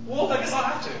 Well, I guess I'll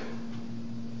have to.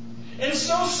 And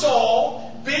so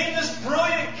Saul, being this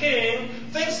brilliant king,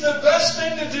 thinks the best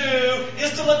thing to do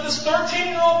is to let this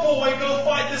 13-year-old boy go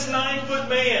fight this 9-foot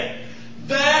man.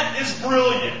 That is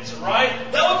brilliant, right?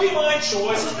 That would be my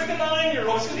choice. Let's pick a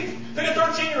 9-year-old. Pick a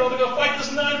 13-year-old to go fight this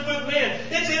 9-foot man.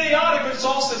 It's idiotic, but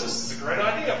Saul says, this is a great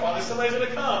idea. Finally, somebody's going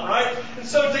to come, right? And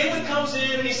so David comes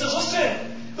in and he says,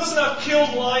 listen, I've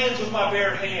killed lions with my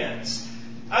bare hands.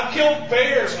 I've killed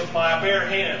bears with my bare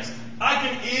hands. I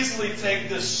can easily take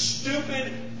this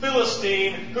stupid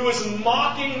Philistine who is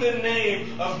mocking the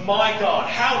name of my God.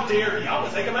 How dare he? I'm going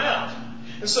to take him out.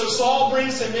 And so Saul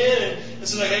brings him in and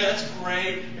says, hey, that's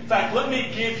great. In fact, let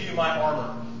me give you my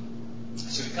armor.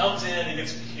 So he comes in and he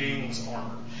gets king's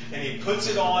armor. And he puts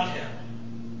it on him.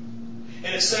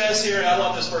 And it says here, I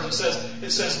love this verse, it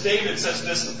says David says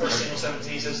this in 1 Samuel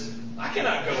 17. He says, I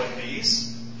cannot go in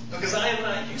these because I am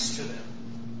not used to them.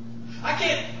 I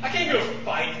can't go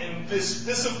fight in this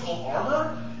physical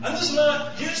armor. I'm just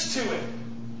not used to it.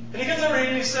 And he comes over here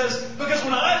and he says, because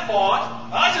when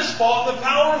I just fought in the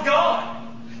power of God.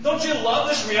 Don't you love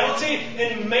this reality?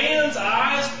 In man's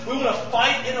eyes, we want to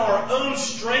fight in our own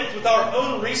strength with our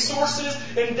own resources.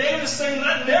 And David is saying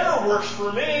that never works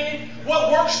for me.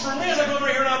 What works for me is I go over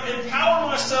here and I empower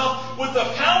myself with the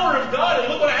power of God. And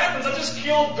look what happens. I just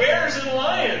killed bears and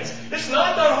lions. It's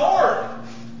not that hard.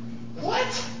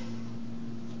 What?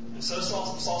 And so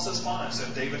Saul says, fine.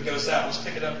 So David goes out. Let's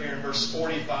pick it up here in verse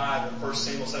 45 of 1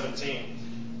 Samuel 17.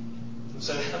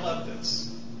 So I love this.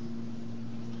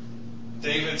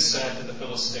 David said to the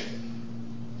Philistine,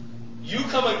 you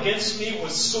come against me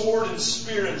with sword and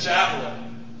spear and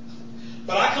javelin,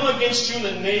 but I come against you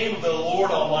in the name of the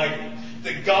Lord Almighty,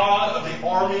 the God of the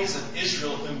armies of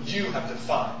Israel, whom you have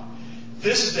defied.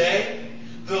 This day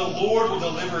the Lord will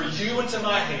deliver you into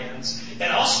my hands,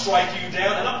 and I'll strike you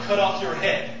down, and I'll cut off your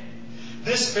head.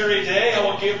 This very day I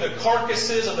will give the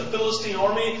carcasses of the Philistine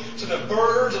army to the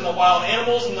birds and the wild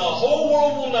animals, and the whole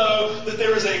world will know that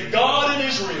there is a God in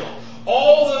Israel.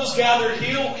 All those gathered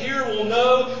here will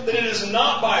know that it is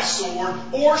not by sword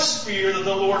or spear that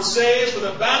the Lord saves, for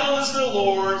the battle is the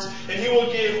Lord's, and He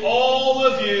will give all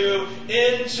of you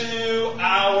into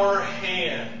our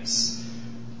hands.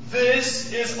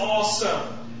 This is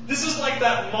awesome. This is like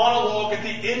that monologue at the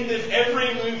end of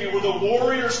every movie where the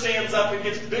warrior stands up and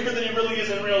gets bigger than he really is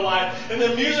in real life, and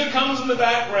the music comes in the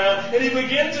background, and he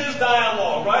begins his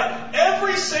dialogue, right?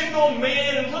 Every single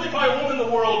man, and really probably woman in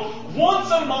the world,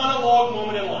 wants a monologue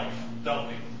moment in life, don't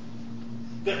we?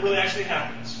 That really actually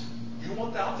happens. You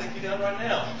want that? I'll take you down right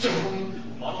now.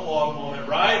 Monologue moment,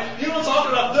 right? You know what I'm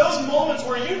talking about? Those moments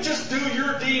where you just do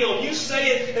your deal, you say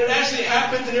it, and it actually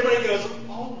happens, and everybody goes,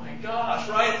 oh my gosh,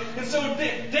 right? And so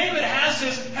David has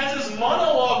his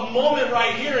monologue moment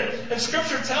right here, and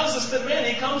Scripture tells us that, man,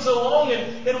 he comes along,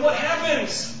 and what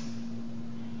happens?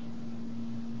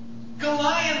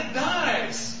 Goliath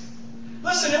dies.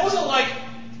 Listen, it wasn't like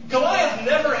Goliath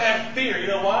never had fear. You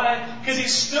know why? Because he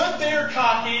stood there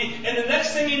cocky, and the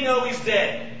next thing you know, he's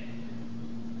dead.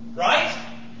 Right?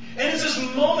 And it's this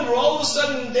moment where all of a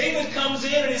sudden David comes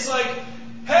in and he's like,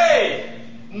 hey,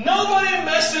 nobody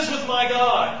messes with my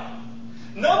God.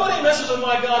 Nobody messes with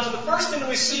my God. So the first thing that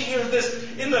we see here is this.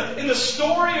 In the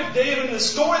story of David, in the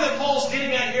story that Paul's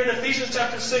getting at here in Ephesians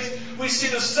chapter 6, we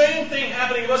see the same thing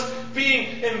happening of us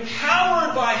being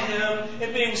empowered by Him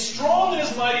and being strong in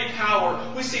His mighty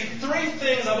power. We see three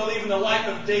things, I believe, in the life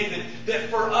of David that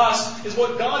for us is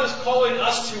what God is calling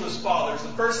us to as fathers. The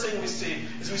first thing we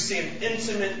see an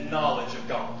intimate knowledge of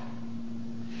God.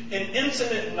 An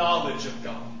intimate knowledge of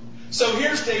God. So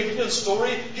here's David in the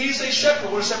story. He's a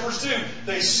shepherd. What do shepherds do?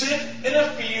 They sit in a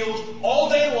field all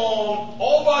day long,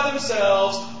 all by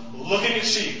themselves, looking at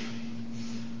sheep.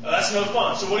 That's no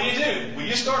fun. So what do? Well,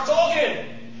 you start talking.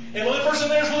 And the only person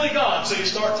there is really God. So you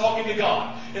start talking to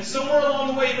God. And somewhere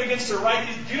along the way he begins to write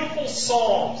these beautiful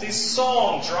psalms, these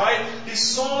songs, right? These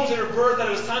songs that are birthed out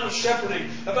of his time of shepherding,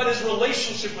 about his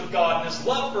relationship with God and his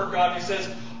love for God. And he says,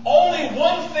 only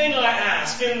one thing I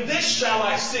ask, and this shall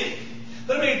I seek,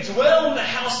 that I may dwell in the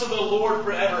house of the Lord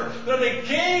forever, that I may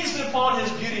gaze upon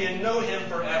His beauty and know Him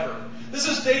forever. This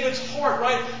is David's heart,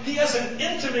 right? He has an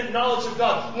intimate knowledge of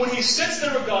God. When he sits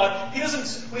there with God, when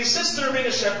he sits there being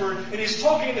a shepherd and he's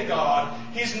talking to God,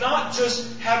 he's not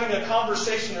just having a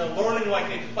conversation and learning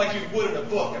like you would in a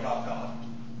book about God.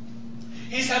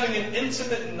 He's having an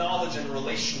intimate knowledge and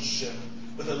relationship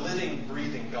with a living,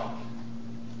 breathing God.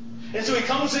 And so he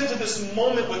comes into this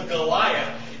moment with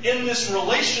Goliath in this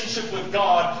relationship with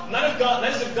God, not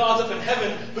as if God's up in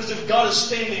heaven, but as if God is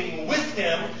standing with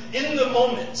him in the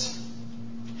moment.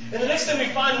 And the next thing we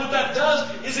find what that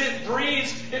does is it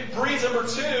breeds, number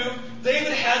two,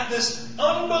 David had this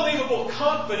unbelievable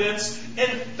confidence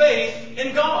and faith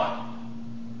in God.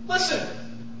 Listen,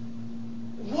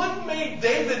 what made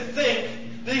David think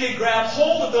that he could grab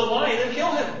hold of the lion and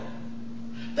kill him?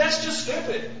 That's just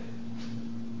stupid.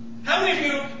 How many of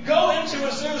you go into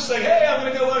a zoo and say, hey, I'm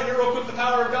going to go out here real quick with the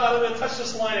power of God, I'm going to touch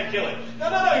this lion and kill it?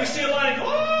 No. You see a lion and go,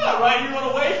 right? You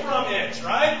run away from it,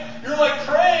 right? You're like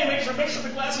praying, make sure the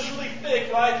glass is really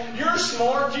thick, right? You're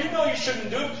smart. You know you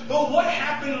shouldn't do it. But what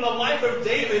happened in the life of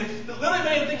David that literally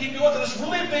made him think he'd go up to this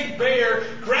really big bear,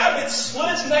 grab it,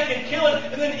 split its neck and kill it,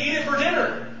 and then eat it for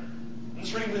dinner? I'm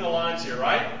just reading between the lines here,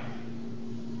 right?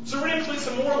 So we're going to include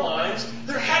some more lines.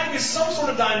 There had to be some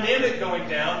sort of dynamic going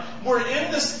down where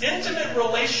in this intimate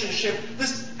relationship,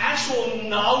 this actual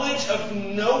knowledge of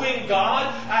knowing God,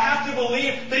 I have to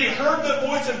believe that he heard the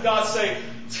voice of God say,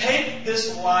 take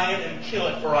this lion and kill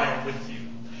it, for I am with you.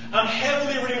 I'm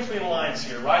heavily reading between the lines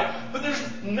here, right? But there's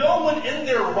no one in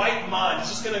their right mind that's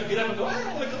just going to get up and go, hey,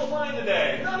 I'm going to kill a lion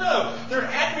today. No. There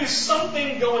had to be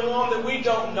something going on that we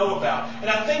don't know about. And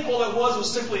I think all it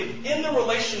was simply in the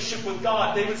relationship with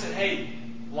God, David said, hey,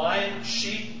 lion,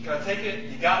 sheep, can I take it?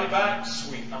 You got me back?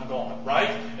 Sweet, I'm gone, right?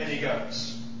 And he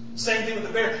goes. Same thing with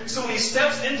the bear. So when he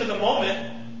steps into the moment,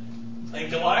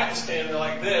 and Goliath is standing there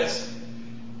like this,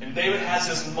 and David has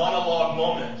this monologue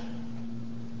moment,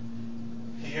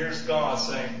 he hears God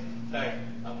saying, hey,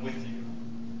 I'm with you.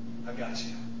 I got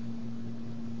you.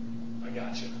 I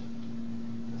got you.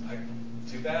 Like,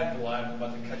 too bad, Goliath, I'm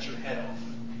about to cut your head off.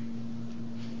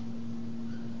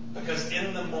 Because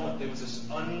in the moment there was this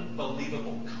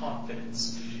unbelievable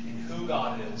confidence in who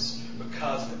God is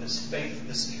because of this faith,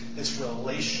 this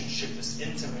relationship, this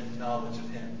intimate knowledge of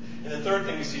Him. And the third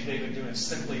thing we see David doing is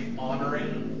simply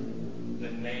honoring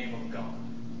the name of God.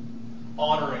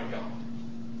 Honoring God.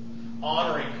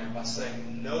 Honoring Him by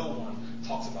saying, no one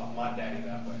talks about my daddy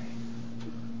that way.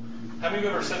 How many of you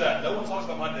ever said that? No one talks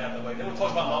about my dad that way. No one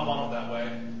talks about my mama that way.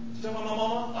 You talk about my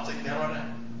mama? I'll take you down right now.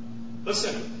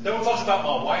 Listen, no one talks about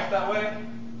my wife that way.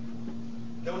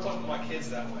 No one talks about my kids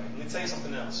that way. Let me tell you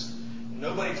something else.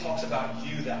 Nobody talks about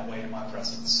you that way in my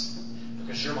presence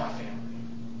because you're my family.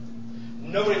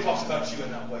 Nobody talks about you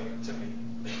in that way to me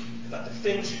because I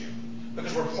defend you.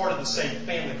 Because we're part of the same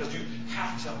family. Because you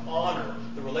have to honor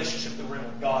the relationship that we're in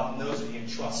with God and those that He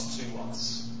entrusts to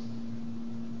us.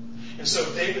 And so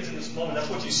David's in this moment. That's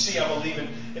what you see, I believe, in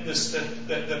this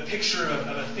the picture of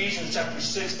Ephesians chapter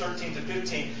 6, 13 to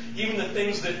 15. Even the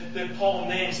things that Paul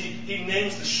names, he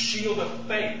names the shield of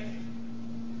faith.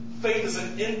 Faith is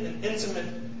an intimate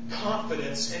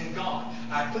confidence in God.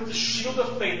 I put the shield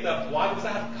of faith up. Why? Because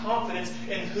I have confidence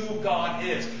in who God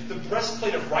is. The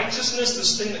breastplate of righteousness,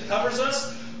 this thing that covers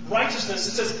us, righteousness,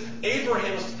 it says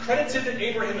Abraham was credited to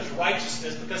Abraham as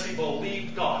righteousness because he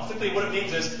believed God. Simply what it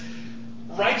means is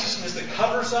righteousness that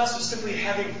covers us is simply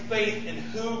having faith in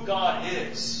who God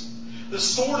is. The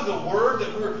sword of the Word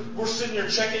that we're sitting here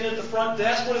checking at the front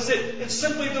desk, what is it? It's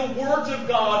simply the words of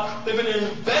God that have been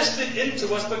invested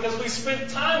into us because we spent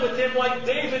time with Him like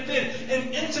David did,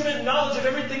 in intimate knowledge of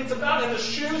everything that's about Him, the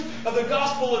shoes of the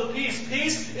gospel of peace.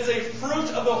 Peace is a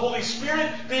fruit of the Holy Spirit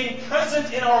being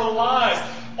present in our lives.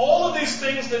 All of these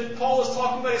things that Paul is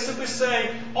talking about is simply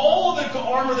saying all of the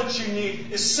armor that you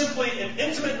need is simply an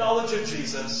intimate knowledge of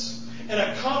Jesus and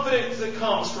a confidence that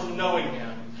comes from knowing Him.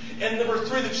 And number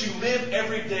 3, that you live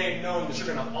every day knowing that you're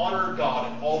going to honor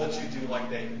God in all that you do like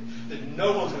David. That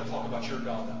no one's going to talk about your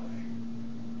God that way.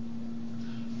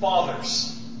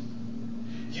 Fathers,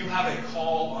 you have a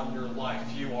call on your life.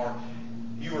 You are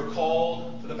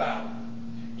called to the battle.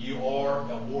 You are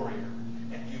a warrior.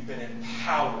 And you've been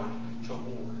empowered to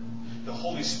war. The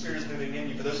Holy Spirit is moving in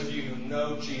you. For those of you who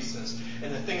know Jesus,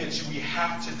 and the thing that we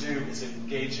have to do is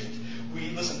engage it.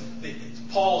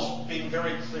 Paul's being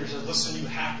very clear. He says, listen, you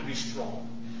have to be strong.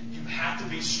 You have to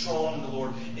be strong in the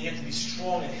Lord, and you have to be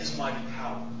strong in His mighty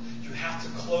power. You have to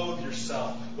clothe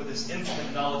yourself with this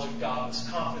intimate knowledge of God, this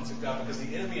confidence of God, because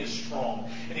the enemy is strong,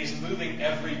 and he's moving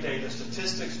every day. The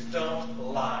statistics don't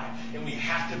lie, and we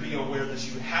have to be aware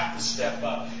that you have to step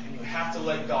up, and you have to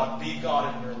let God be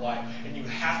God in your life, and you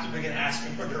have to begin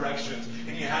asking for directions,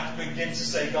 and you have to begin to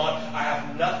say, God, I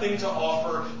have nothing to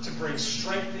offer to bring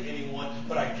strength to anyone,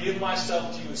 but I give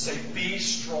myself to you and say, be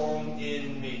strong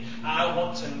in me. I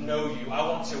want to know you. I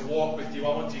want to walk with you.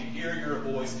 I want to hear your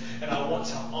voice, and I want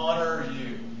to honor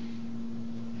you.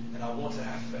 And I want to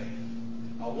have faith.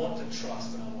 I want to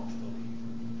trust, and I want to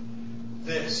believe.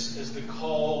 This is the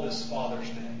call this Father's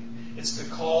Day. It's the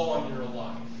call on your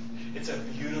life. It's a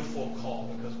beautiful call,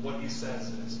 because what He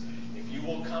says is, if you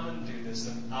will come and do this,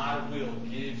 then I will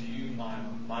give you my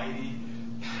mighty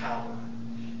power,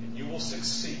 and you will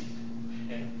succeed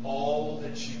in all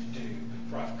that you do.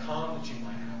 For I've come that you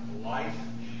might have life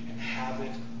and have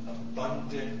it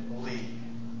abundantly.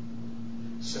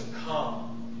 So come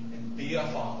and be a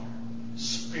father,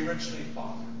 spiritually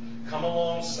father. Come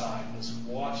alongside and let's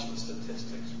watch the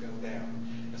statistics go down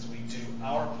as we do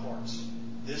our parts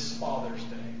this Father's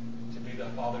Day to be the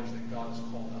fathers that God has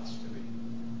called us to be.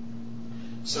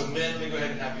 So men, let me go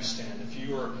ahead and have you stand. If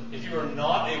you are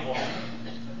not a woman,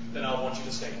 then I want you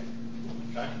to stand.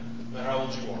 Okay? No matter how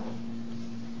old you are.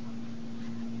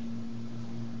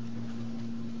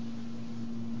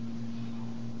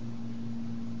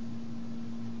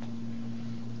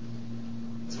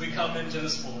 As we come into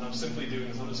this moment, I'm simply doing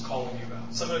this. I'm just calling you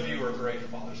out. Some of you are great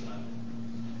fathers, and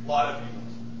a lot of you.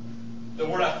 The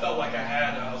word I felt like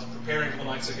I was preparing a couple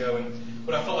nights ago, and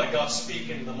what I felt like God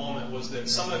speaking in the moment was that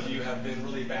some of you have been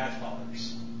really bad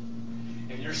fathers.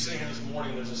 And you're sitting here this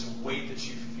morning, there's this weight that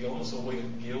you feel, almost a weight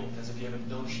of guilt, as if you haven't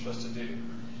done what you're supposed to do.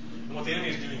 And what the enemy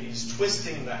is doing, he's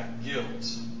twisting that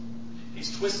guilt.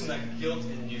 He's twisting that guilt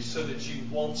in you so that you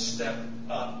won't step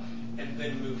up and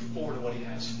then move forward to what He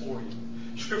has for you.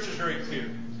 Scripture is very clear.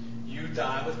 You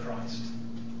die with Christ,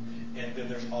 and then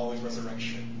there's always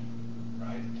resurrection.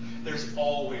 Right? There's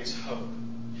always hope.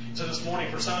 So this morning,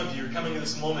 for some of you, you're coming to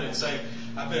this moment and saying,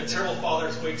 I've been a terrible father,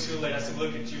 it's way too late. I said,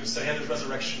 look at you and say, hey, there's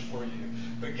resurrection for you.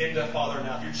 Begin to father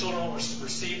now. If your children won't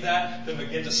receive that, then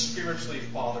begin to spiritually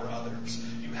father others.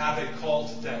 You have a call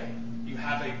today. You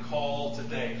have a call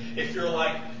today. If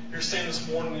you're saying this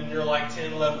morning and you're like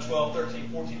 10, 11, 12, 13,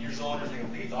 14 years old, you're thinking,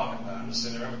 what are you talking about? I'm just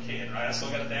sitting there, I'm a kid, right? I still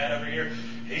got a dad over here.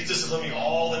 He's disciplining me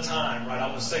all the time, right? I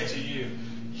want to say to you,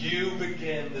 you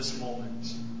begin this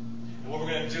moment. And what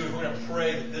we're going to do is we're going to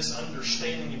pray that this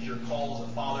understanding of your call as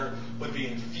a father would be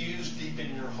infused deep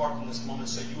in your heart in this moment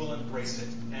so you will embrace it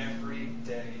every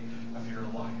day of your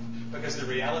life. Because the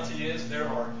reality is there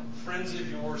are friends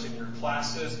of yours in your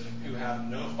classes who have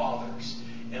no fathers.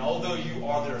 And although you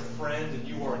are their friend and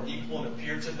you are an equal and a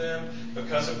peer to them,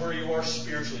 because of where you are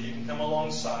spiritually, you can come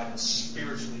alongside and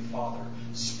spiritually father,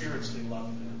 spiritually love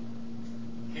them.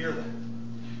 Hear them.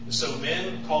 And so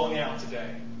men, calling out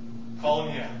today.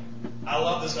 Calling out. I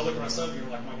love this. I look at my son and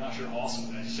you're like, my gosh, you're awesome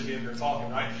today. You should be up here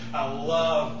talking, right? I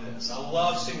love this. I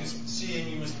love seeing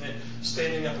you as men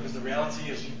standing up, because the reality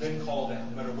is you've been called out,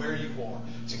 no matter where you are,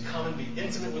 to come and be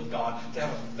intimate with God, to have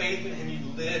a faith in Him. You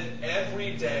live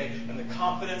every day in the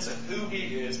confidence of who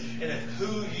He is and of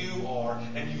who you are,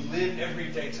 and you live every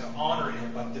day to honor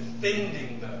Him by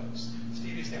defending those.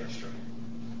 Stevie, stand up straight.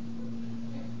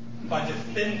 By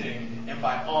defending and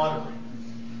by honoring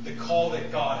the call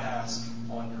that God has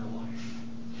on your life.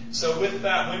 So with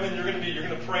that, women, you're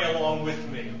going to pray along with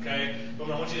me, okay?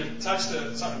 Women, I want you to touch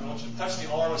the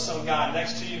arm of some guy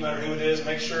next to you, no matter who it is.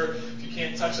 Make sure if you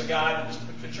can't touch the guy, then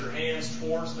just put your hands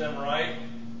towards them, right?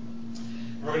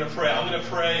 We're going to pray. I'm going to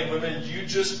pray, and women, you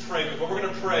just pray. But what we're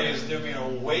going to pray is there will be an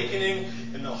awakening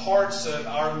in the hearts of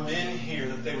our men here,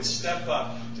 that they would step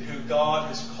up to who God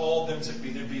has called them to be.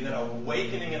 There'd be that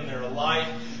awakening in their life,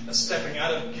 a stepping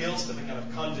out of guilt, stepping out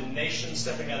of condemnation,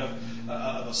 stepping out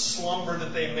of a slumber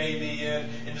that they may be in,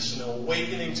 and just an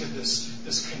awakening to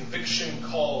this conviction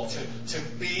call to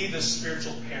be the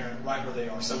spiritual parent right where they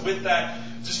are. So with that,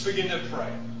 just begin to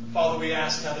pray. Father, we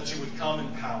ask now that you would come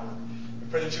in power. We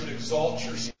pray that you would exalt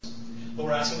yourself. Lord,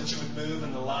 we're asking that you would move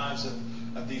in the lives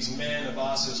of these men, of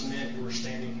us as men who are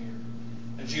standing here.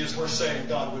 And Jesus, we're saying,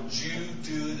 God, would you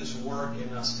do this work in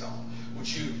us, God?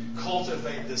 Would you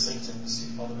cultivate this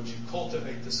intimacy, Father? Would you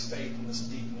cultivate this faith and this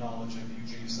deep knowledge of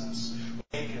you, Jesus?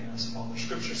 Awaken us, Father.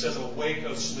 Scripture says, awake,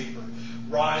 O sleeper,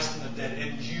 rise from the dead,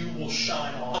 and you will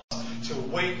shine on us. To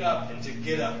wake up and to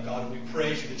get up, God. And we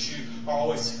praise you that you are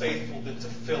always faithful to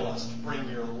fill us, to bring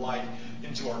your light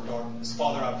into our darkness.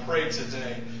 Father, I pray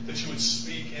today that you would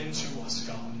speak into us,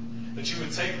 God. That you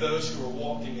would take those who are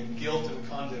walking in guilt and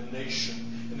condemnation,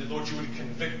 and that, Lord, you would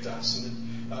convict us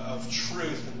of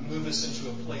truth and move us into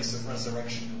a place of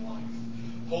resurrection and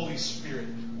life. Holy Spirit,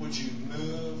 would you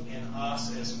move in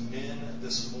us as men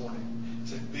this morning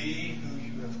to be who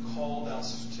you have called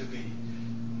us to be?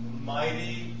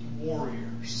 Mighty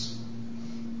warriors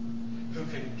who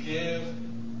can give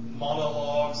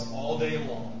monologues all day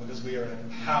long because we are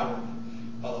empowered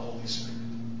by the Holy Spirit.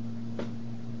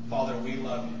 Father, we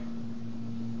love you.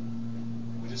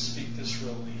 We just speak this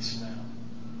release now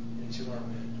into our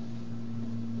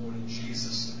men. Lord, in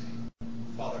Jesus' name.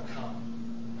 Father, come.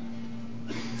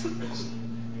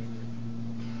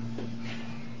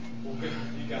 Well, good.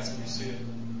 You guys can be seated.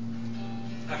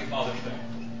 Happy Father's Day.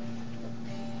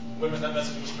 Women, that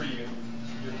message was for you.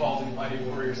 You're called to be mighty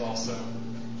warriors also.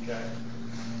 Okay?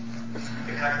 You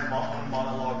can have your own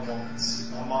monologue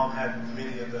moments. My mom had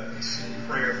many of those.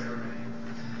 Prayer for me.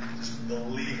 Just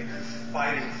believing and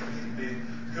fighting for me to be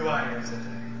who I am today.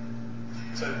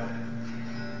 So did my dad.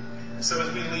 And so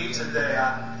as we leave today,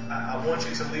 I want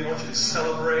you to leave. I want you to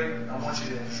celebrate. I want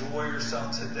you to enjoy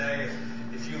yourself today.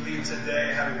 If you leave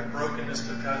today having a brokenness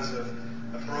because of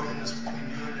a brokenness between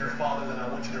you and your Father, then I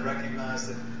want you to recognize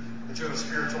that you have a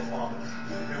spiritual Father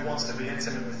who wants to be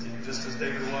intimate with you, just as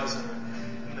David was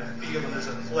in the field. And there's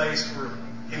a place where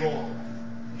he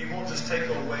won't just take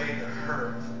away the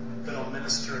hurt, but he'll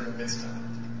minister in the midst of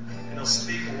it. And he'll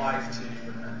speak life to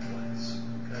you in that place.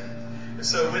 Okay? And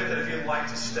so with it, if you'd like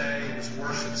to stay and just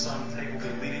worship, some tape will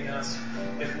be leading us.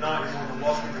 If not, you're more than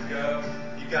welcome to go.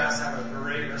 You guys have a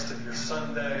great rest of your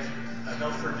Sunday.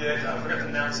 Don't forget, I forgot to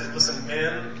announce it. Listen,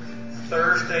 men,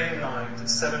 Thursday night at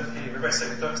 7 p.m. Everybody say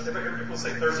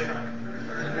Thursday night.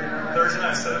 Thursday night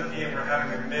at 7 p.m. we're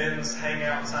having a men's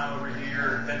hangout time over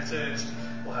here at Vintage.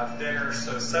 We'll have dinner.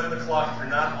 So 7 o'clock, if you're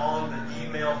not on the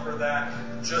email for that,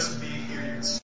 just be